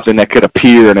this something that could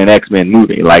appear in an X-Men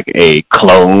movie, like a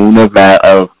clone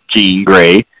of Jean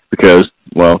Grey? Because,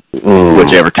 well, we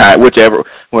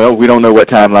don't know what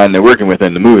timeline they're working with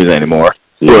in the movies anymore.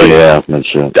 Yeah, that's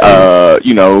true.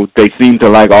 They seem to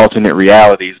like alternate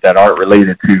realities that aren't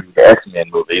related to the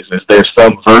X-Men movies. Is there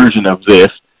some version of this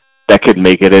that could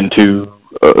make it into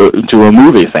a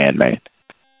movie, Sandman?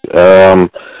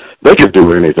 They could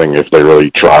do anything if they really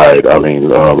tried. I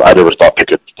mean, I never thought they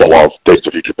could pull off Days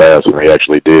of Future Past, and they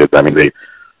actually did. I mean,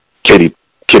 Kitty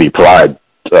Pryde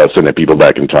sending people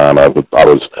back in time. I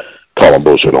was calling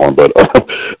bullshit on, but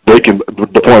they can.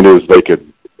 The point is, they could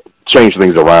change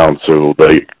things around so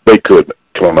they could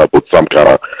come up with some kind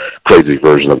of crazy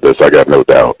version of this. I got no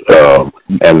doubt.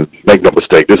 And make no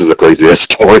mistake, this is a crazy ass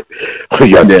story.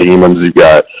 You got demons. You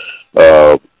got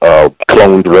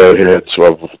cloned redheads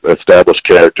of established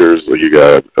characters. You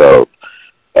got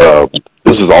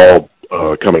this is all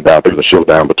coming down to the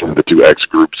showdown between the two X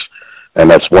groups, and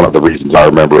that's one of the reasons I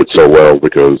remember it so well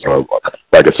because,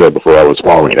 like I said before, I was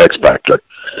following X Factor,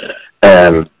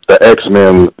 and the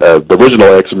X-Men, the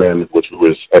original X-Men, which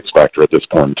was X Factor at this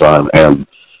point in time, and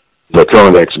the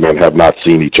current X-Men have not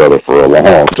seen each other for a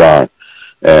long time.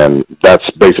 And that's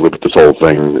basically what this whole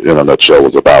thing, in a nutshell,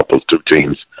 was about, those two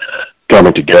teams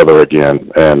coming together again,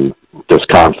 and this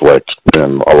conflict,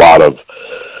 and a lot of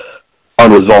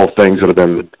unresolved things that have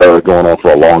been going on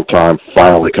for a long time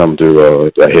finally come to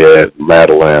a head.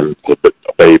 Madeline, the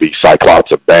baby,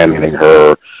 Cyclops abandoning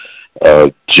her,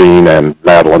 Jean and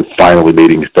Madeline finally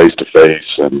meeting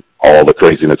face-to-face, and all the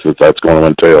craziness that's going to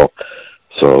entail.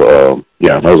 So,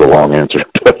 that was a long answer.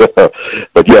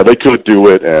 But yeah, they could do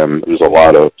it, and there's a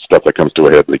lot of stuff that comes to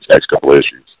a head in these next couple of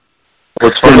issues.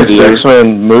 What's funny, the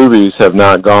X-Men movies have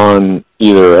not gone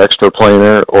either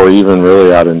extraplanar or even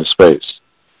really out into space.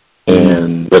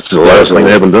 And that's the last thing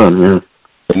they haven't done, yeah.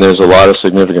 And there's a lot of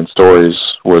significant stories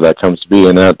where that comes to be,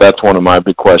 and that's one of my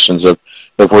big questions of,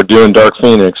 if we're doing Dark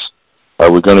Phoenix,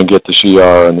 are we going to get the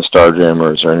Shi'ar and the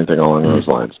Starjammers or anything along those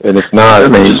lines? And if not,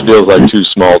 it just feels like too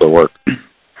small to work.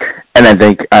 And I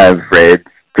think I've read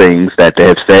things that they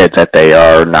have said that they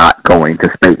are not going to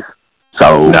space.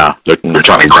 So no, they're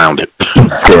trying to ground it.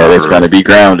 Yeah, it's going to be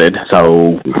grounded.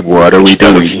 So what are we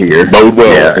doing here? Bode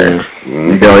well. Yeah.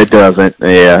 No, it doesn't.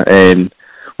 Yeah, and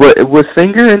was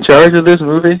Singer in charge of this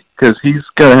movie? Because he's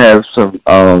going to have some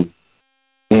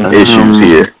issues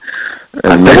here.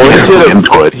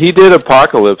 He did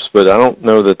Apocalypse, but I don't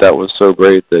know that was so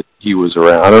great that he was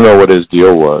around. I don't know what his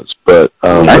deal was, but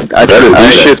I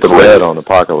shit the bed on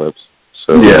Apocalypse.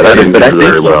 So yeah, that didn't do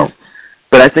very well.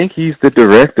 But I think he's the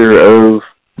director of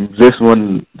this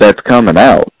one that's coming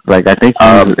out. Like, I think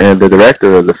he's the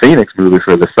director of the Phoenix movie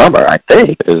for the summer, I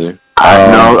think. Is he?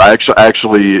 No,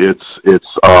 actually, it's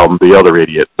the other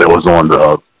idiot that was on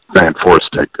the Van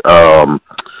Forstick.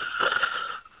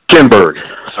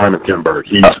 Simon Kinberg.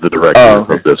 He's the director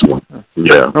of this one.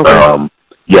 Yeah. Okay.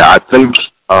 I think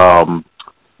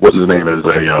what's his name is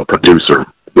a producer,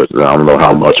 but I don't know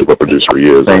how much of a producer he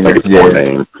is. I think it's more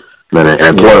name.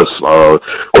 And plus,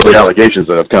 with the allegations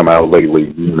that have come out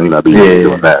lately, he may not be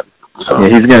doing that. So. Yeah,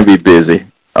 he's going to be busy.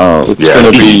 It's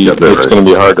going to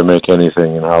be hard to make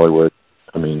anything in Hollywood.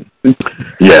 I mean,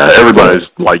 everybody's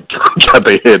like got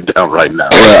their head down right now.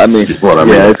 Well, I mean, it's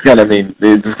probably.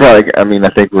 I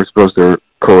think we're supposed to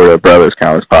record a Brothers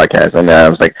Counts podcast, and I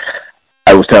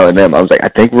was telling them, I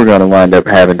think we're going to wind up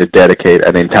having to dedicate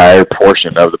an entire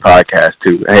portion of the podcast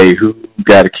to, hey, who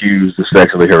got accused of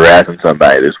sexually harassing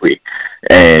somebody this week,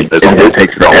 and it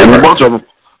takes forever. A bunch of them.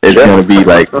 It's going to be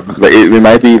like it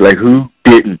might be like who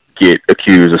didn't get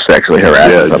accused of sexually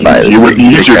harassing somebody. It would be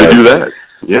easier to do that.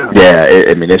 Yeah. Yeah,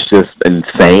 it's just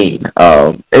insane.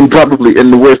 And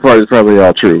the worst part is probably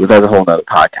all true, but that's a whole nother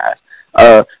podcast.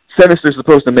 Sinister's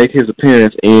supposed to make his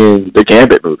appearance in the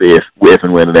Gambit movie if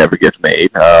and when it ever gets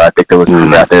made. I think there was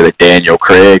news out there that Daniel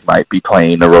Craig might be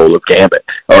playing the role of Gambit,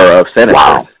 or of Sinister.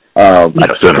 Wow. I'd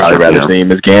probably rather see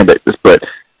him as Gambit, but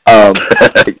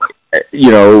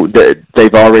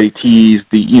they've already teased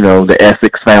the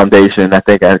Essex Foundation. I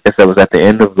guess that was at the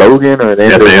end of Logan, or at the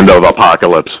end of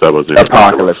Apocalypse. That was it.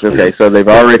 Apocalypse. Okay, so they've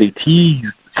already teased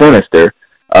Sinister.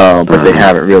 but they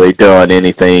haven't really done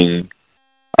anything.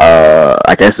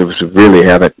 I guess it was really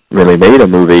haven't really made a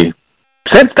movie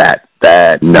since that.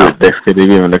 This could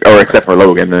even, or except for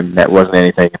Logan, and that wasn't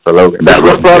anything for Logan. That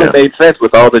would probably made sense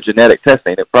with all the genetic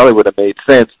testing. It probably would have made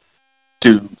sense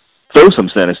to throw some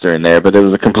Sinister in there, but it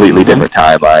was a completely different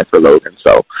timeline for Logan.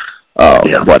 So,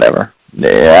 whatever.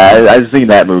 Yeah, I've seen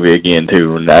that movie again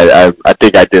too, and I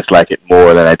think I dislike it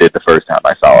more than I did the first time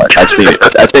I saw it. I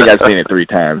think I've seen it 3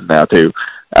 times now too.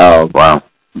 Wow.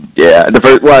 Yeah,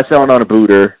 I saw it on a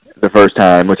booter the first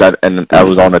time, I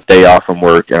was on a day off from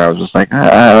work, and I was just like,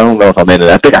 I don't know if I'm into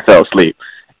it. I think I fell asleep,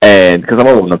 and because I'm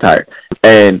old and I'm tired,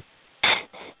 and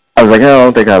I was like, I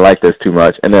don't think I like this too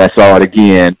much. And then I saw it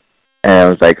again, and I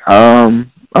was like,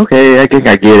 okay, I think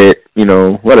I get it.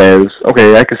 Whatever.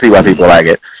 Okay, I can see why people like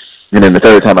it. And then the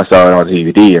third time I saw it on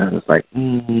DVD, and I was like,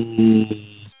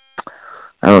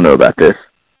 I don't know about this.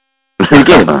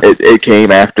 Again, it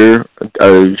came after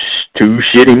 2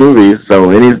 shitty movies,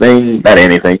 so not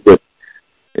anything, but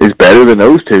it's better than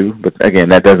those 2. But again,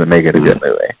 that doesn't make it a good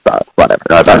movie. But whatever.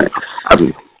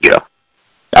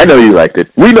 I know you liked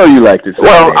it. We know you liked it. So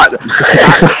well,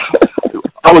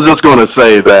 I was just going to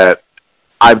say that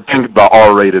I think the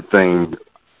R-rated thing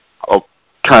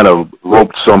kind of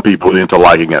roped some people into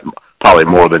liking it probably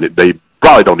more than they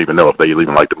probably don't even know if they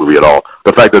even like the movie at all.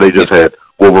 The fact that they just had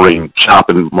Wolverine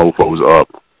chopping mofos up,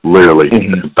 literally,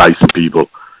 and dicing people,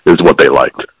 is what they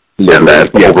liked. Yeah, and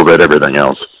that overrid everything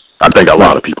else. I think a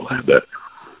lot of people had that.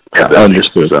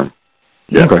 Understood. So,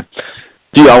 yeah. Okay.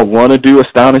 Do y'all want to do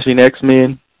Astonishing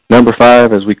X-Men number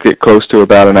 5 as we get close to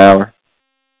about an hour?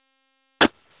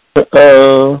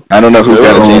 I don't know who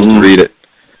got a chance to read it.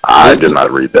 I did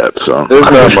not read that, so there's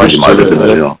not much to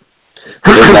it.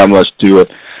 There's not much to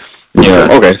it. Yeah.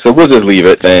 Okay, so we'll just leave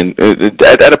it. And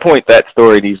at a point, that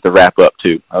story needs to wrap up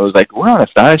too. I was like, we're on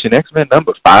Astonishing X-Men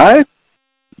number 5.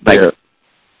 Like,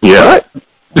 What?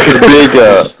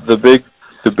 The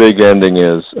big ending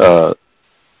is the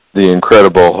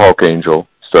Incredible Hulk Angel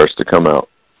starts to come out.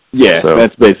 Yeah, so,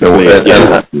 that's basically it.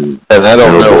 And I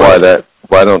don't know why that.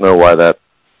 I don't know why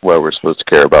we're supposed to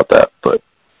care about that, but.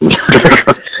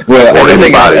 Well, I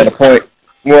think I'm at a point.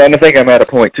 Well, and I think I'm at a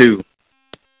point too.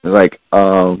 Like,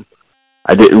 who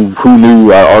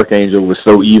knew our Archangel was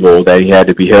so evil that he had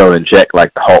to be held in check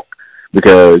like the Hulk?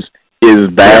 Because as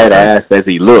badass as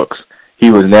he looks,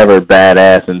 he was never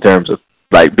badass in terms of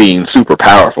like being super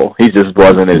powerful. He just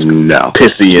wasn't as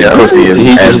pissy and pussy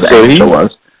as the Angel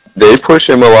was. They push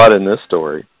him a lot in this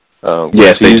story.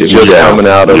 Yes, he's just coming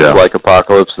out of like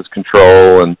Apocalypse's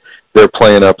control, and they're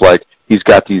playing up like he's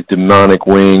got these demonic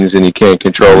wings and he can't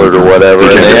control it or whatever.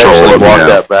 And they actually walk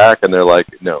that back, and they're like,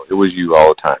 "No, it was you all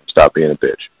the time. Stop being a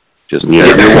bitch. Just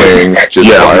get your wings. Just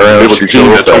fly around." It was the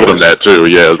team that told him that too.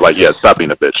 Yeah, it was like, stop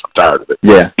being a bitch. I'm tired of it.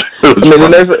 Yeah,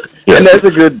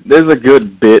 there's a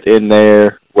good bit in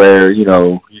there where you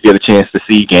get a chance to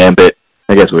see Gambit.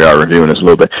 I guess we are reviewing this a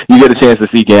little bit. You get a chance to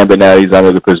see Gambit now. He's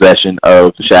under the possession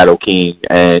of the Shadow King,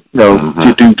 and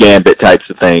to do Gambit types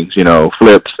of things,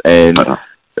 flips and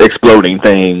exploding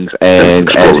things, and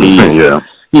as he,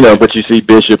 but you see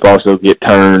Bishop also get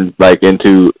turned like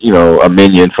into a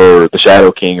minion for the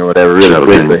Shadow King or whatever really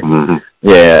quickly.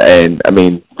 Yeah, and I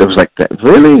mean, it was like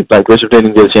really like Bishop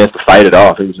didn't get a chance to fight it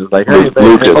off. He was just like, hey,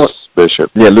 Lucas Bishop.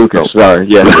 Yeah, Lucas. Sorry,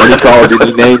 yeah, and he called it.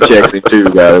 He name checks him too.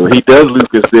 He does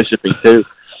Lucas Bishoping too,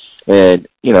 and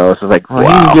it's just like, he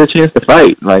didn't get a chance to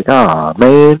fight. Like,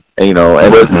 man, and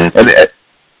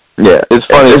it's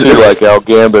funny too. Like how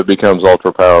Gambit becomes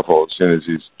ultra powerful as soon as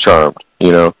he's charmed.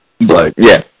 Like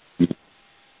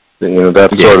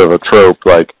that's sort of a trope.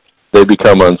 Like they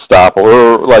become unstoppable,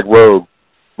 or like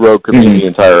Rogue could be the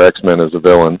entire X-Men as a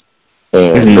villain,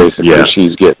 and basically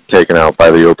she's getting taken out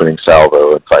by the opening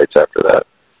salvo and fights after that.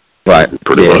 Right,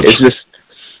 pretty much. It's just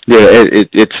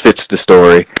it fits the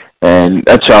story, and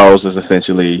Charles is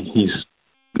essentially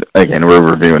again we're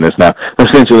reviewing this now.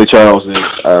 Essentially, Charles is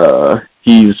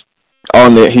he's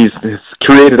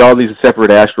created all these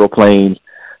separate astral planes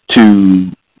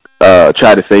to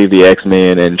try to save the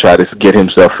X-Men and try to get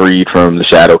himself freed from the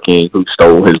Shadow King, who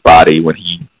stole his body when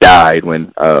he died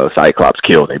when Cyclops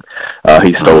killed him.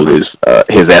 He stole his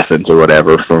essence or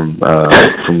whatever from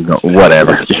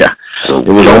whatever. Yeah, it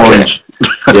was orange.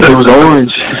 It was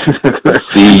orange.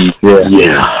 See,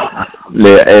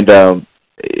 and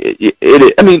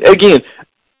I mean, again,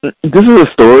 this is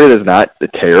a story that's not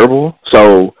terrible,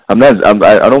 so I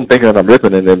don't think that I'm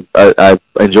ripping it, and I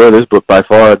enjoy this book by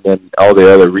far than all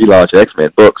the other relaunch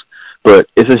X-Men books, but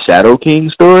it's a Shadow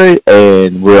King story,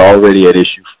 and we're already at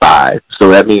issue 5, so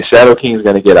that means Shadow King's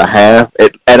going to get at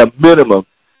a minimum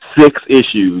 6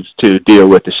 issues to deal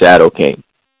with the Shadow King.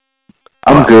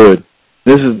 I'm good.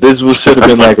 This should have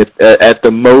been like at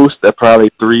the most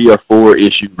probably 3 or 4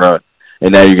 issue run,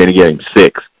 and now you're going to get him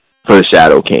 6 for the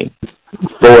Shadow King.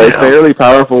 For a fairly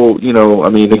powerful, I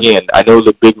mean, again, I know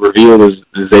the big reveal is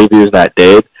Xavier's not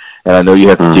dead, and I know you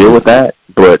have to deal with that,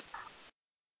 but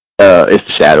it's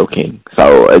the Shadow King.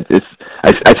 So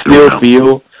I still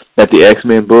feel that the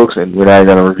X-Men books, and we're not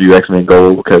going to review X-Men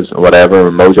Gold because whatever,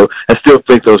 or Mojo, I still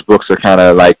think those books are kind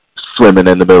of like swimming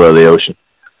in the middle of the ocean.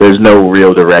 There's no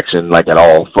real direction, like, at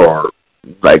all for,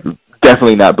 like,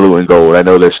 definitely not Blue and Gold. I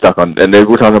know they're stuck on, and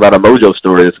we're talking about a Mojo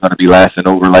story that's going to be lasting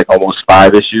over, like, almost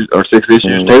 5 issues or 6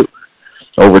 issues, too,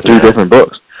 over 2 different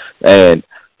books. And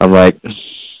I'm like,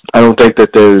 I don't think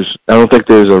there's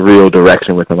a real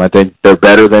direction with them. I think they're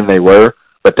better than they were,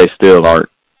 but they still aren't.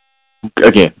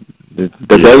 Again,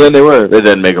 they're better than they were. That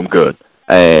doesn't make them good,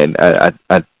 and I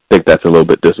think that's a little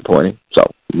bit disappointing. So,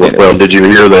 well, did you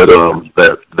hear that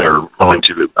they're going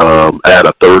to add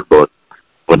a 3rd book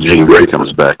when Jean Grey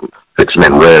comes back,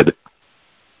 X-Men Red,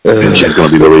 and she's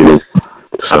going to be the lead.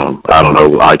 So I don't know,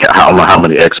 like, I don't know how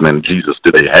many X-Men Jesus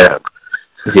do they have.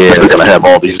 Yeah, they're going to have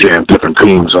all these damn different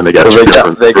teams, and they got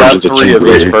 3 of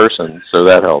each person, so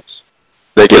that helps.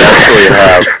 They can actually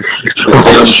have the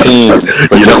same team.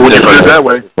 You know, when you put it that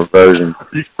way. Version.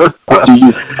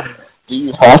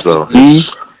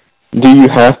 Do you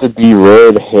have to be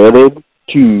red-headed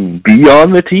to be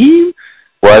on the team?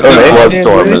 Well, I think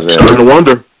Bloodstorm is in it. No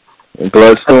wonder.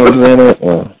 Bloodstorm's in it?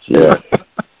 Oh, yeah.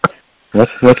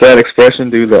 What's that expression?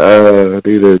 Do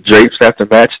the drapes have to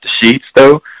match the sheets,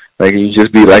 though? Like, you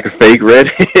just be like a fake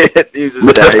redhead. You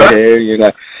just dye your hair. You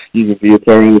can be a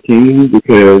part of the team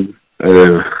because...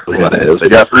 they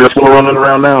got 3 or 4 running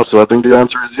around now, so I think the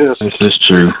answer is yes. This is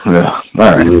true. Yeah.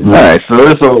 All right. All right. So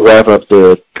this will wrap up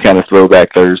the kind of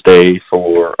Throwback Thursday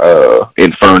for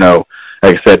Inferno.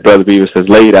 Like I said, Brother Beavis has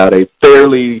laid out a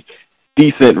fairly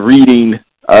decent reading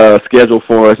schedule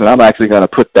for us, and I'm actually going to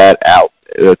put that out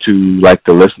to, like,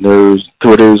 the listeners'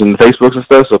 Twitters and Facebooks and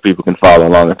stuff, so people can follow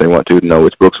along if they want to know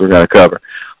which books we're going to cover.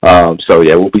 So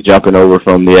yeah, we'll be jumping over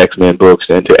from the X-Men books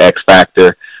into X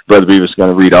Factor. Brother Beavis is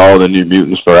going to read all the New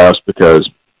Mutants for us because,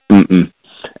 and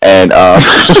nope. And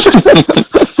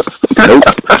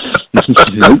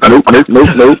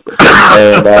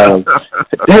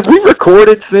have we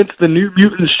recorded since the New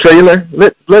Mutants trailer?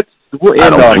 We'll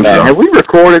end on that. So. Have we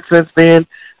recorded since then?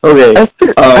 Okay,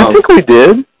 I think we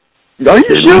did. Are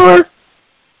you sure?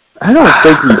 I don't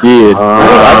think we did. I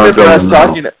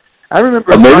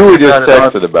remember. Maybe we just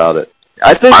texted about it.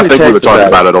 I think we were talking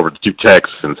about it over 2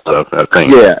 texts and stuff, I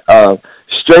think. Yeah,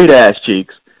 straight ass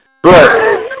cheeks. But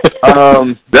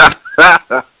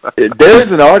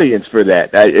there's an audience for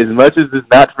that. As much as it's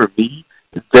not for me,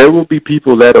 there will be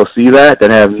people that'll see that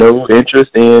have no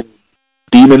interest in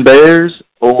Demon Bears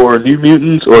or New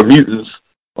Mutants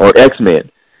or X-Men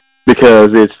because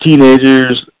it's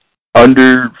teenagers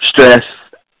under stress,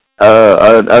 in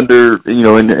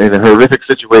a horrific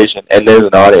situation, and there's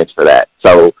an audience for that.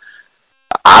 So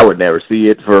I would never see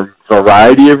it for a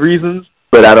variety of reasons,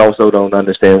 but I also don't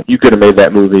understand. You could have made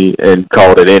that movie and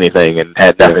called it anything and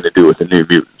had nothing to do with the New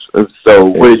Mutants. So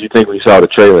what did you think when you saw the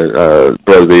trailer,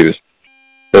 Brother Beavis?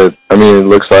 It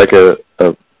looks like a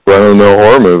run-of-the-mill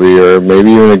horror movie or maybe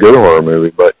even a good horror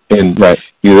movie, but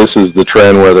this is the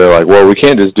trend where they're like, well, we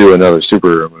can't just do another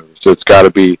superhero movie, so it's got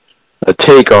to be a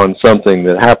take on something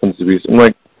that happens to be... I'm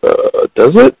like,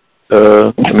 does it?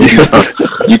 You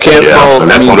can't follow...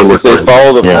 if they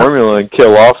follow the formula and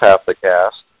kill off half the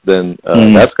cast, then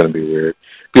that's going to be weird.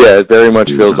 But yeah, it very much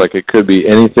feels like it could be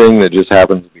anything that just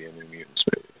happens to be a New Mutants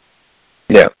movie.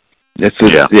 Yeah. It's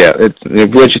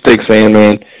what you think,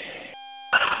 Sandman?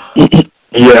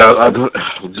 Yeah,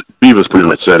 Beavis pretty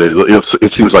much said it.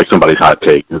 It seems like somebody's hot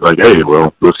take. It's like, hey,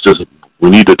 well, we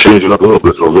need to change it up a little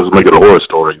bit, so let's make it a horror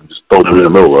story and just throw them in the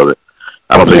middle of it.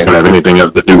 I don't think it's going to have anything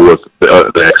else to do with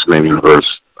the X-Men universe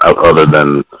other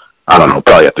than, I don't know,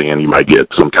 probably at the end you might get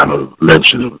some kind of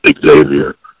mention of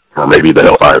Xavier or maybe the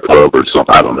Hellfire Club or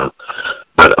something. I don't know.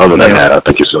 But other than that, I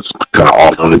think it's just kind of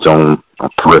off on its own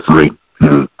periphery.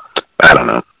 I don't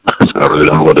know. I really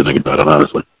don't know what to think about it,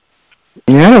 honestly.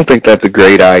 Yeah, I don't think that's a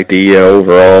great idea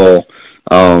overall.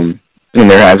 And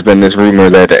there has been this rumor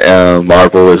that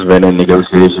Marvel has been in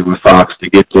negotiation with Fox to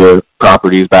get the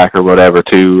properties back or whatever,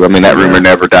 too. I mean, that rumor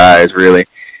never dies, really.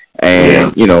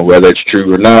 And, whether it's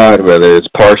true or not, whether it's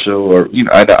partial or,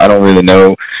 I don't really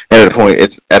know. And at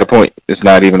a point, it's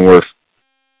not even worth,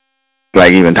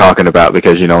 like, even talking about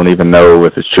because you don't even know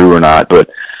if it's true or not. But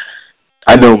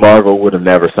I know Marvel would have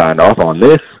never signed off on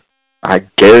this. I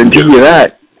guarantee you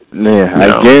that. Yeah,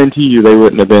 I guarantee you they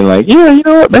wouldn't have been like, yeah, you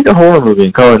know what, make a horror movie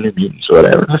and call it New Mutants or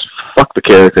whatever. Let's fuck the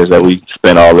characters that we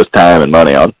spent all this time and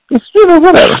money on. Just,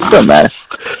 whatever. It doesn't matter.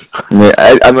 I mean,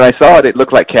 I saw it. It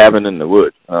looked like Cabin in the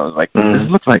Woods. I was like, this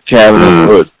looks like Cabin in the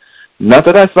Woods. Not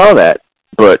that I saw that,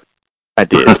 but I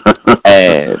did.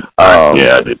 And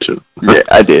yeah, I did too. Yeah,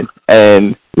 I did.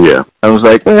 And yeah, I was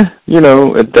like, that's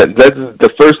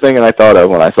the first thing that I thought of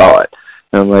when I saw it.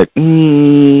 And I'm like,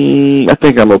 I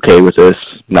think I'm okay with this.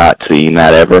 Not seeing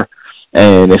that ever.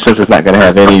 And since it's not going to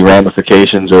have any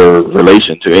ramifications or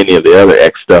relation to any of the other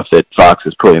X stuff that Fox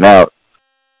is putting out,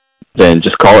 then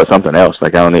just call it something else.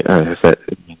 Like, I've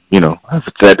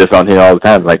said this on here all the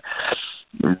time. Like,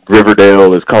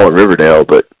 Riverdale is called Riverdale,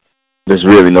 but there's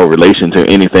really no relation to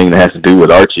anything that has to do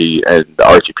with Archie and the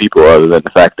Archie people other than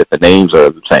the fact that the names are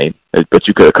the same. But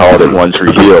you could have called it One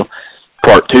Tree Hill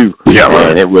Part 2. Yeah, right.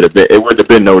 And it would have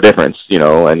been no difference,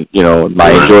 And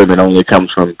my enjoyment only comes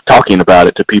from talking about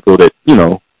it to people that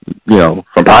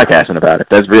from podcasting about it.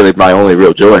 That's really my only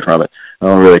real joy from it. I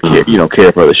don't really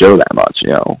care for the show that much,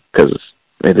 because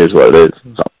it is what it is.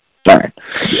 So, all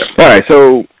right.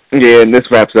 So yeah, and this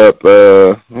wraps up.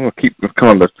 We'll keep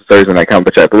coming to Thursday Night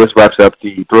Comic Chat, but this wraps up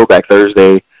the Throwback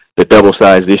Thursday, the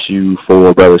double-sized issue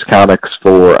for Brothers Comics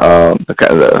for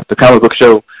the comic book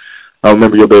show.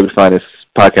 Remember, you'll be able to find this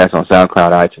podcast on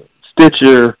SoundCloud, iTunes,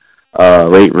 Stitcher.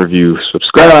 Rate, review,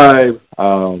 subscribe.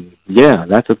 Yeah,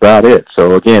 that's about it.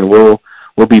 So again, we'll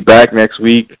be back next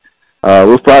week.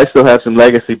 We'll probably still have some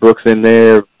legacy books in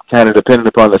there, kind of depending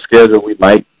upon the schedule. We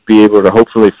might be able to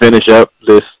hopefully finish up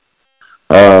this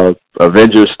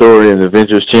Avengers story and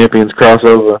Avengers Champions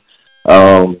crossover.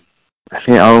 I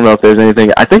don't know if there's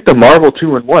anything. I think the Marvel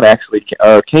 2-in-1 actually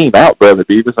came out, Brother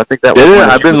Beavis. I think that was. Yeah,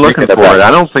 I've been looking for it.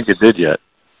 I don't think it did yet.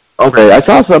 Okay, I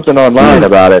saw something online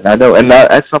about it. I know, and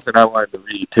that's something I wanted to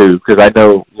read too, because I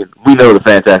know we know the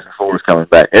Fantastic Four is coming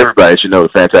back. Everybody should know the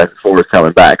Fantastic Four is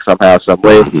coming back somehow, some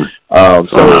way.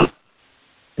 So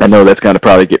I know that's going to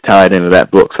probably get tied into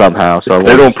that book somehow. So if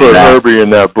they don't put Herbie in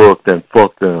that book, then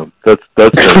fuck them. That's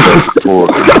Fantastic Four.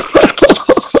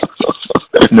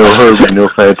 No Herbie, no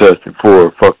Fantastic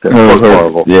Four. Fuck them. Fuck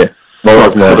Marvel. Yeah.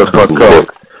 Fuck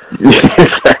Coke.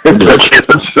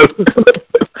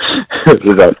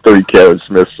 There's about 3 Kevin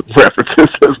Smith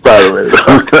references, by the way.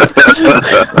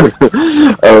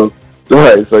 All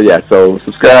right, so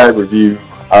subscribe, review,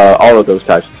 all of those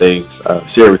types of things.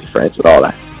 Share with your friends and all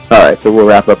that. All right, so we'll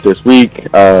wrap up this week.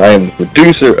 I am the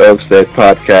producer of said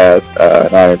podcast,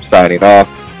 and I am signing off.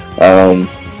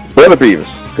 Brother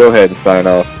Beavis, go ahead and sign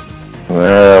off.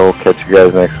 We'll catch you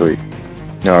guys next week.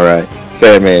 All right.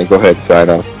 Sandman, go ahead and sign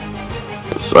off.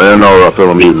 Sayonara,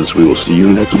 fellow mutants. We will see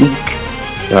you next week.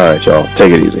 All right, y'all.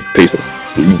 Take it easy. Peace.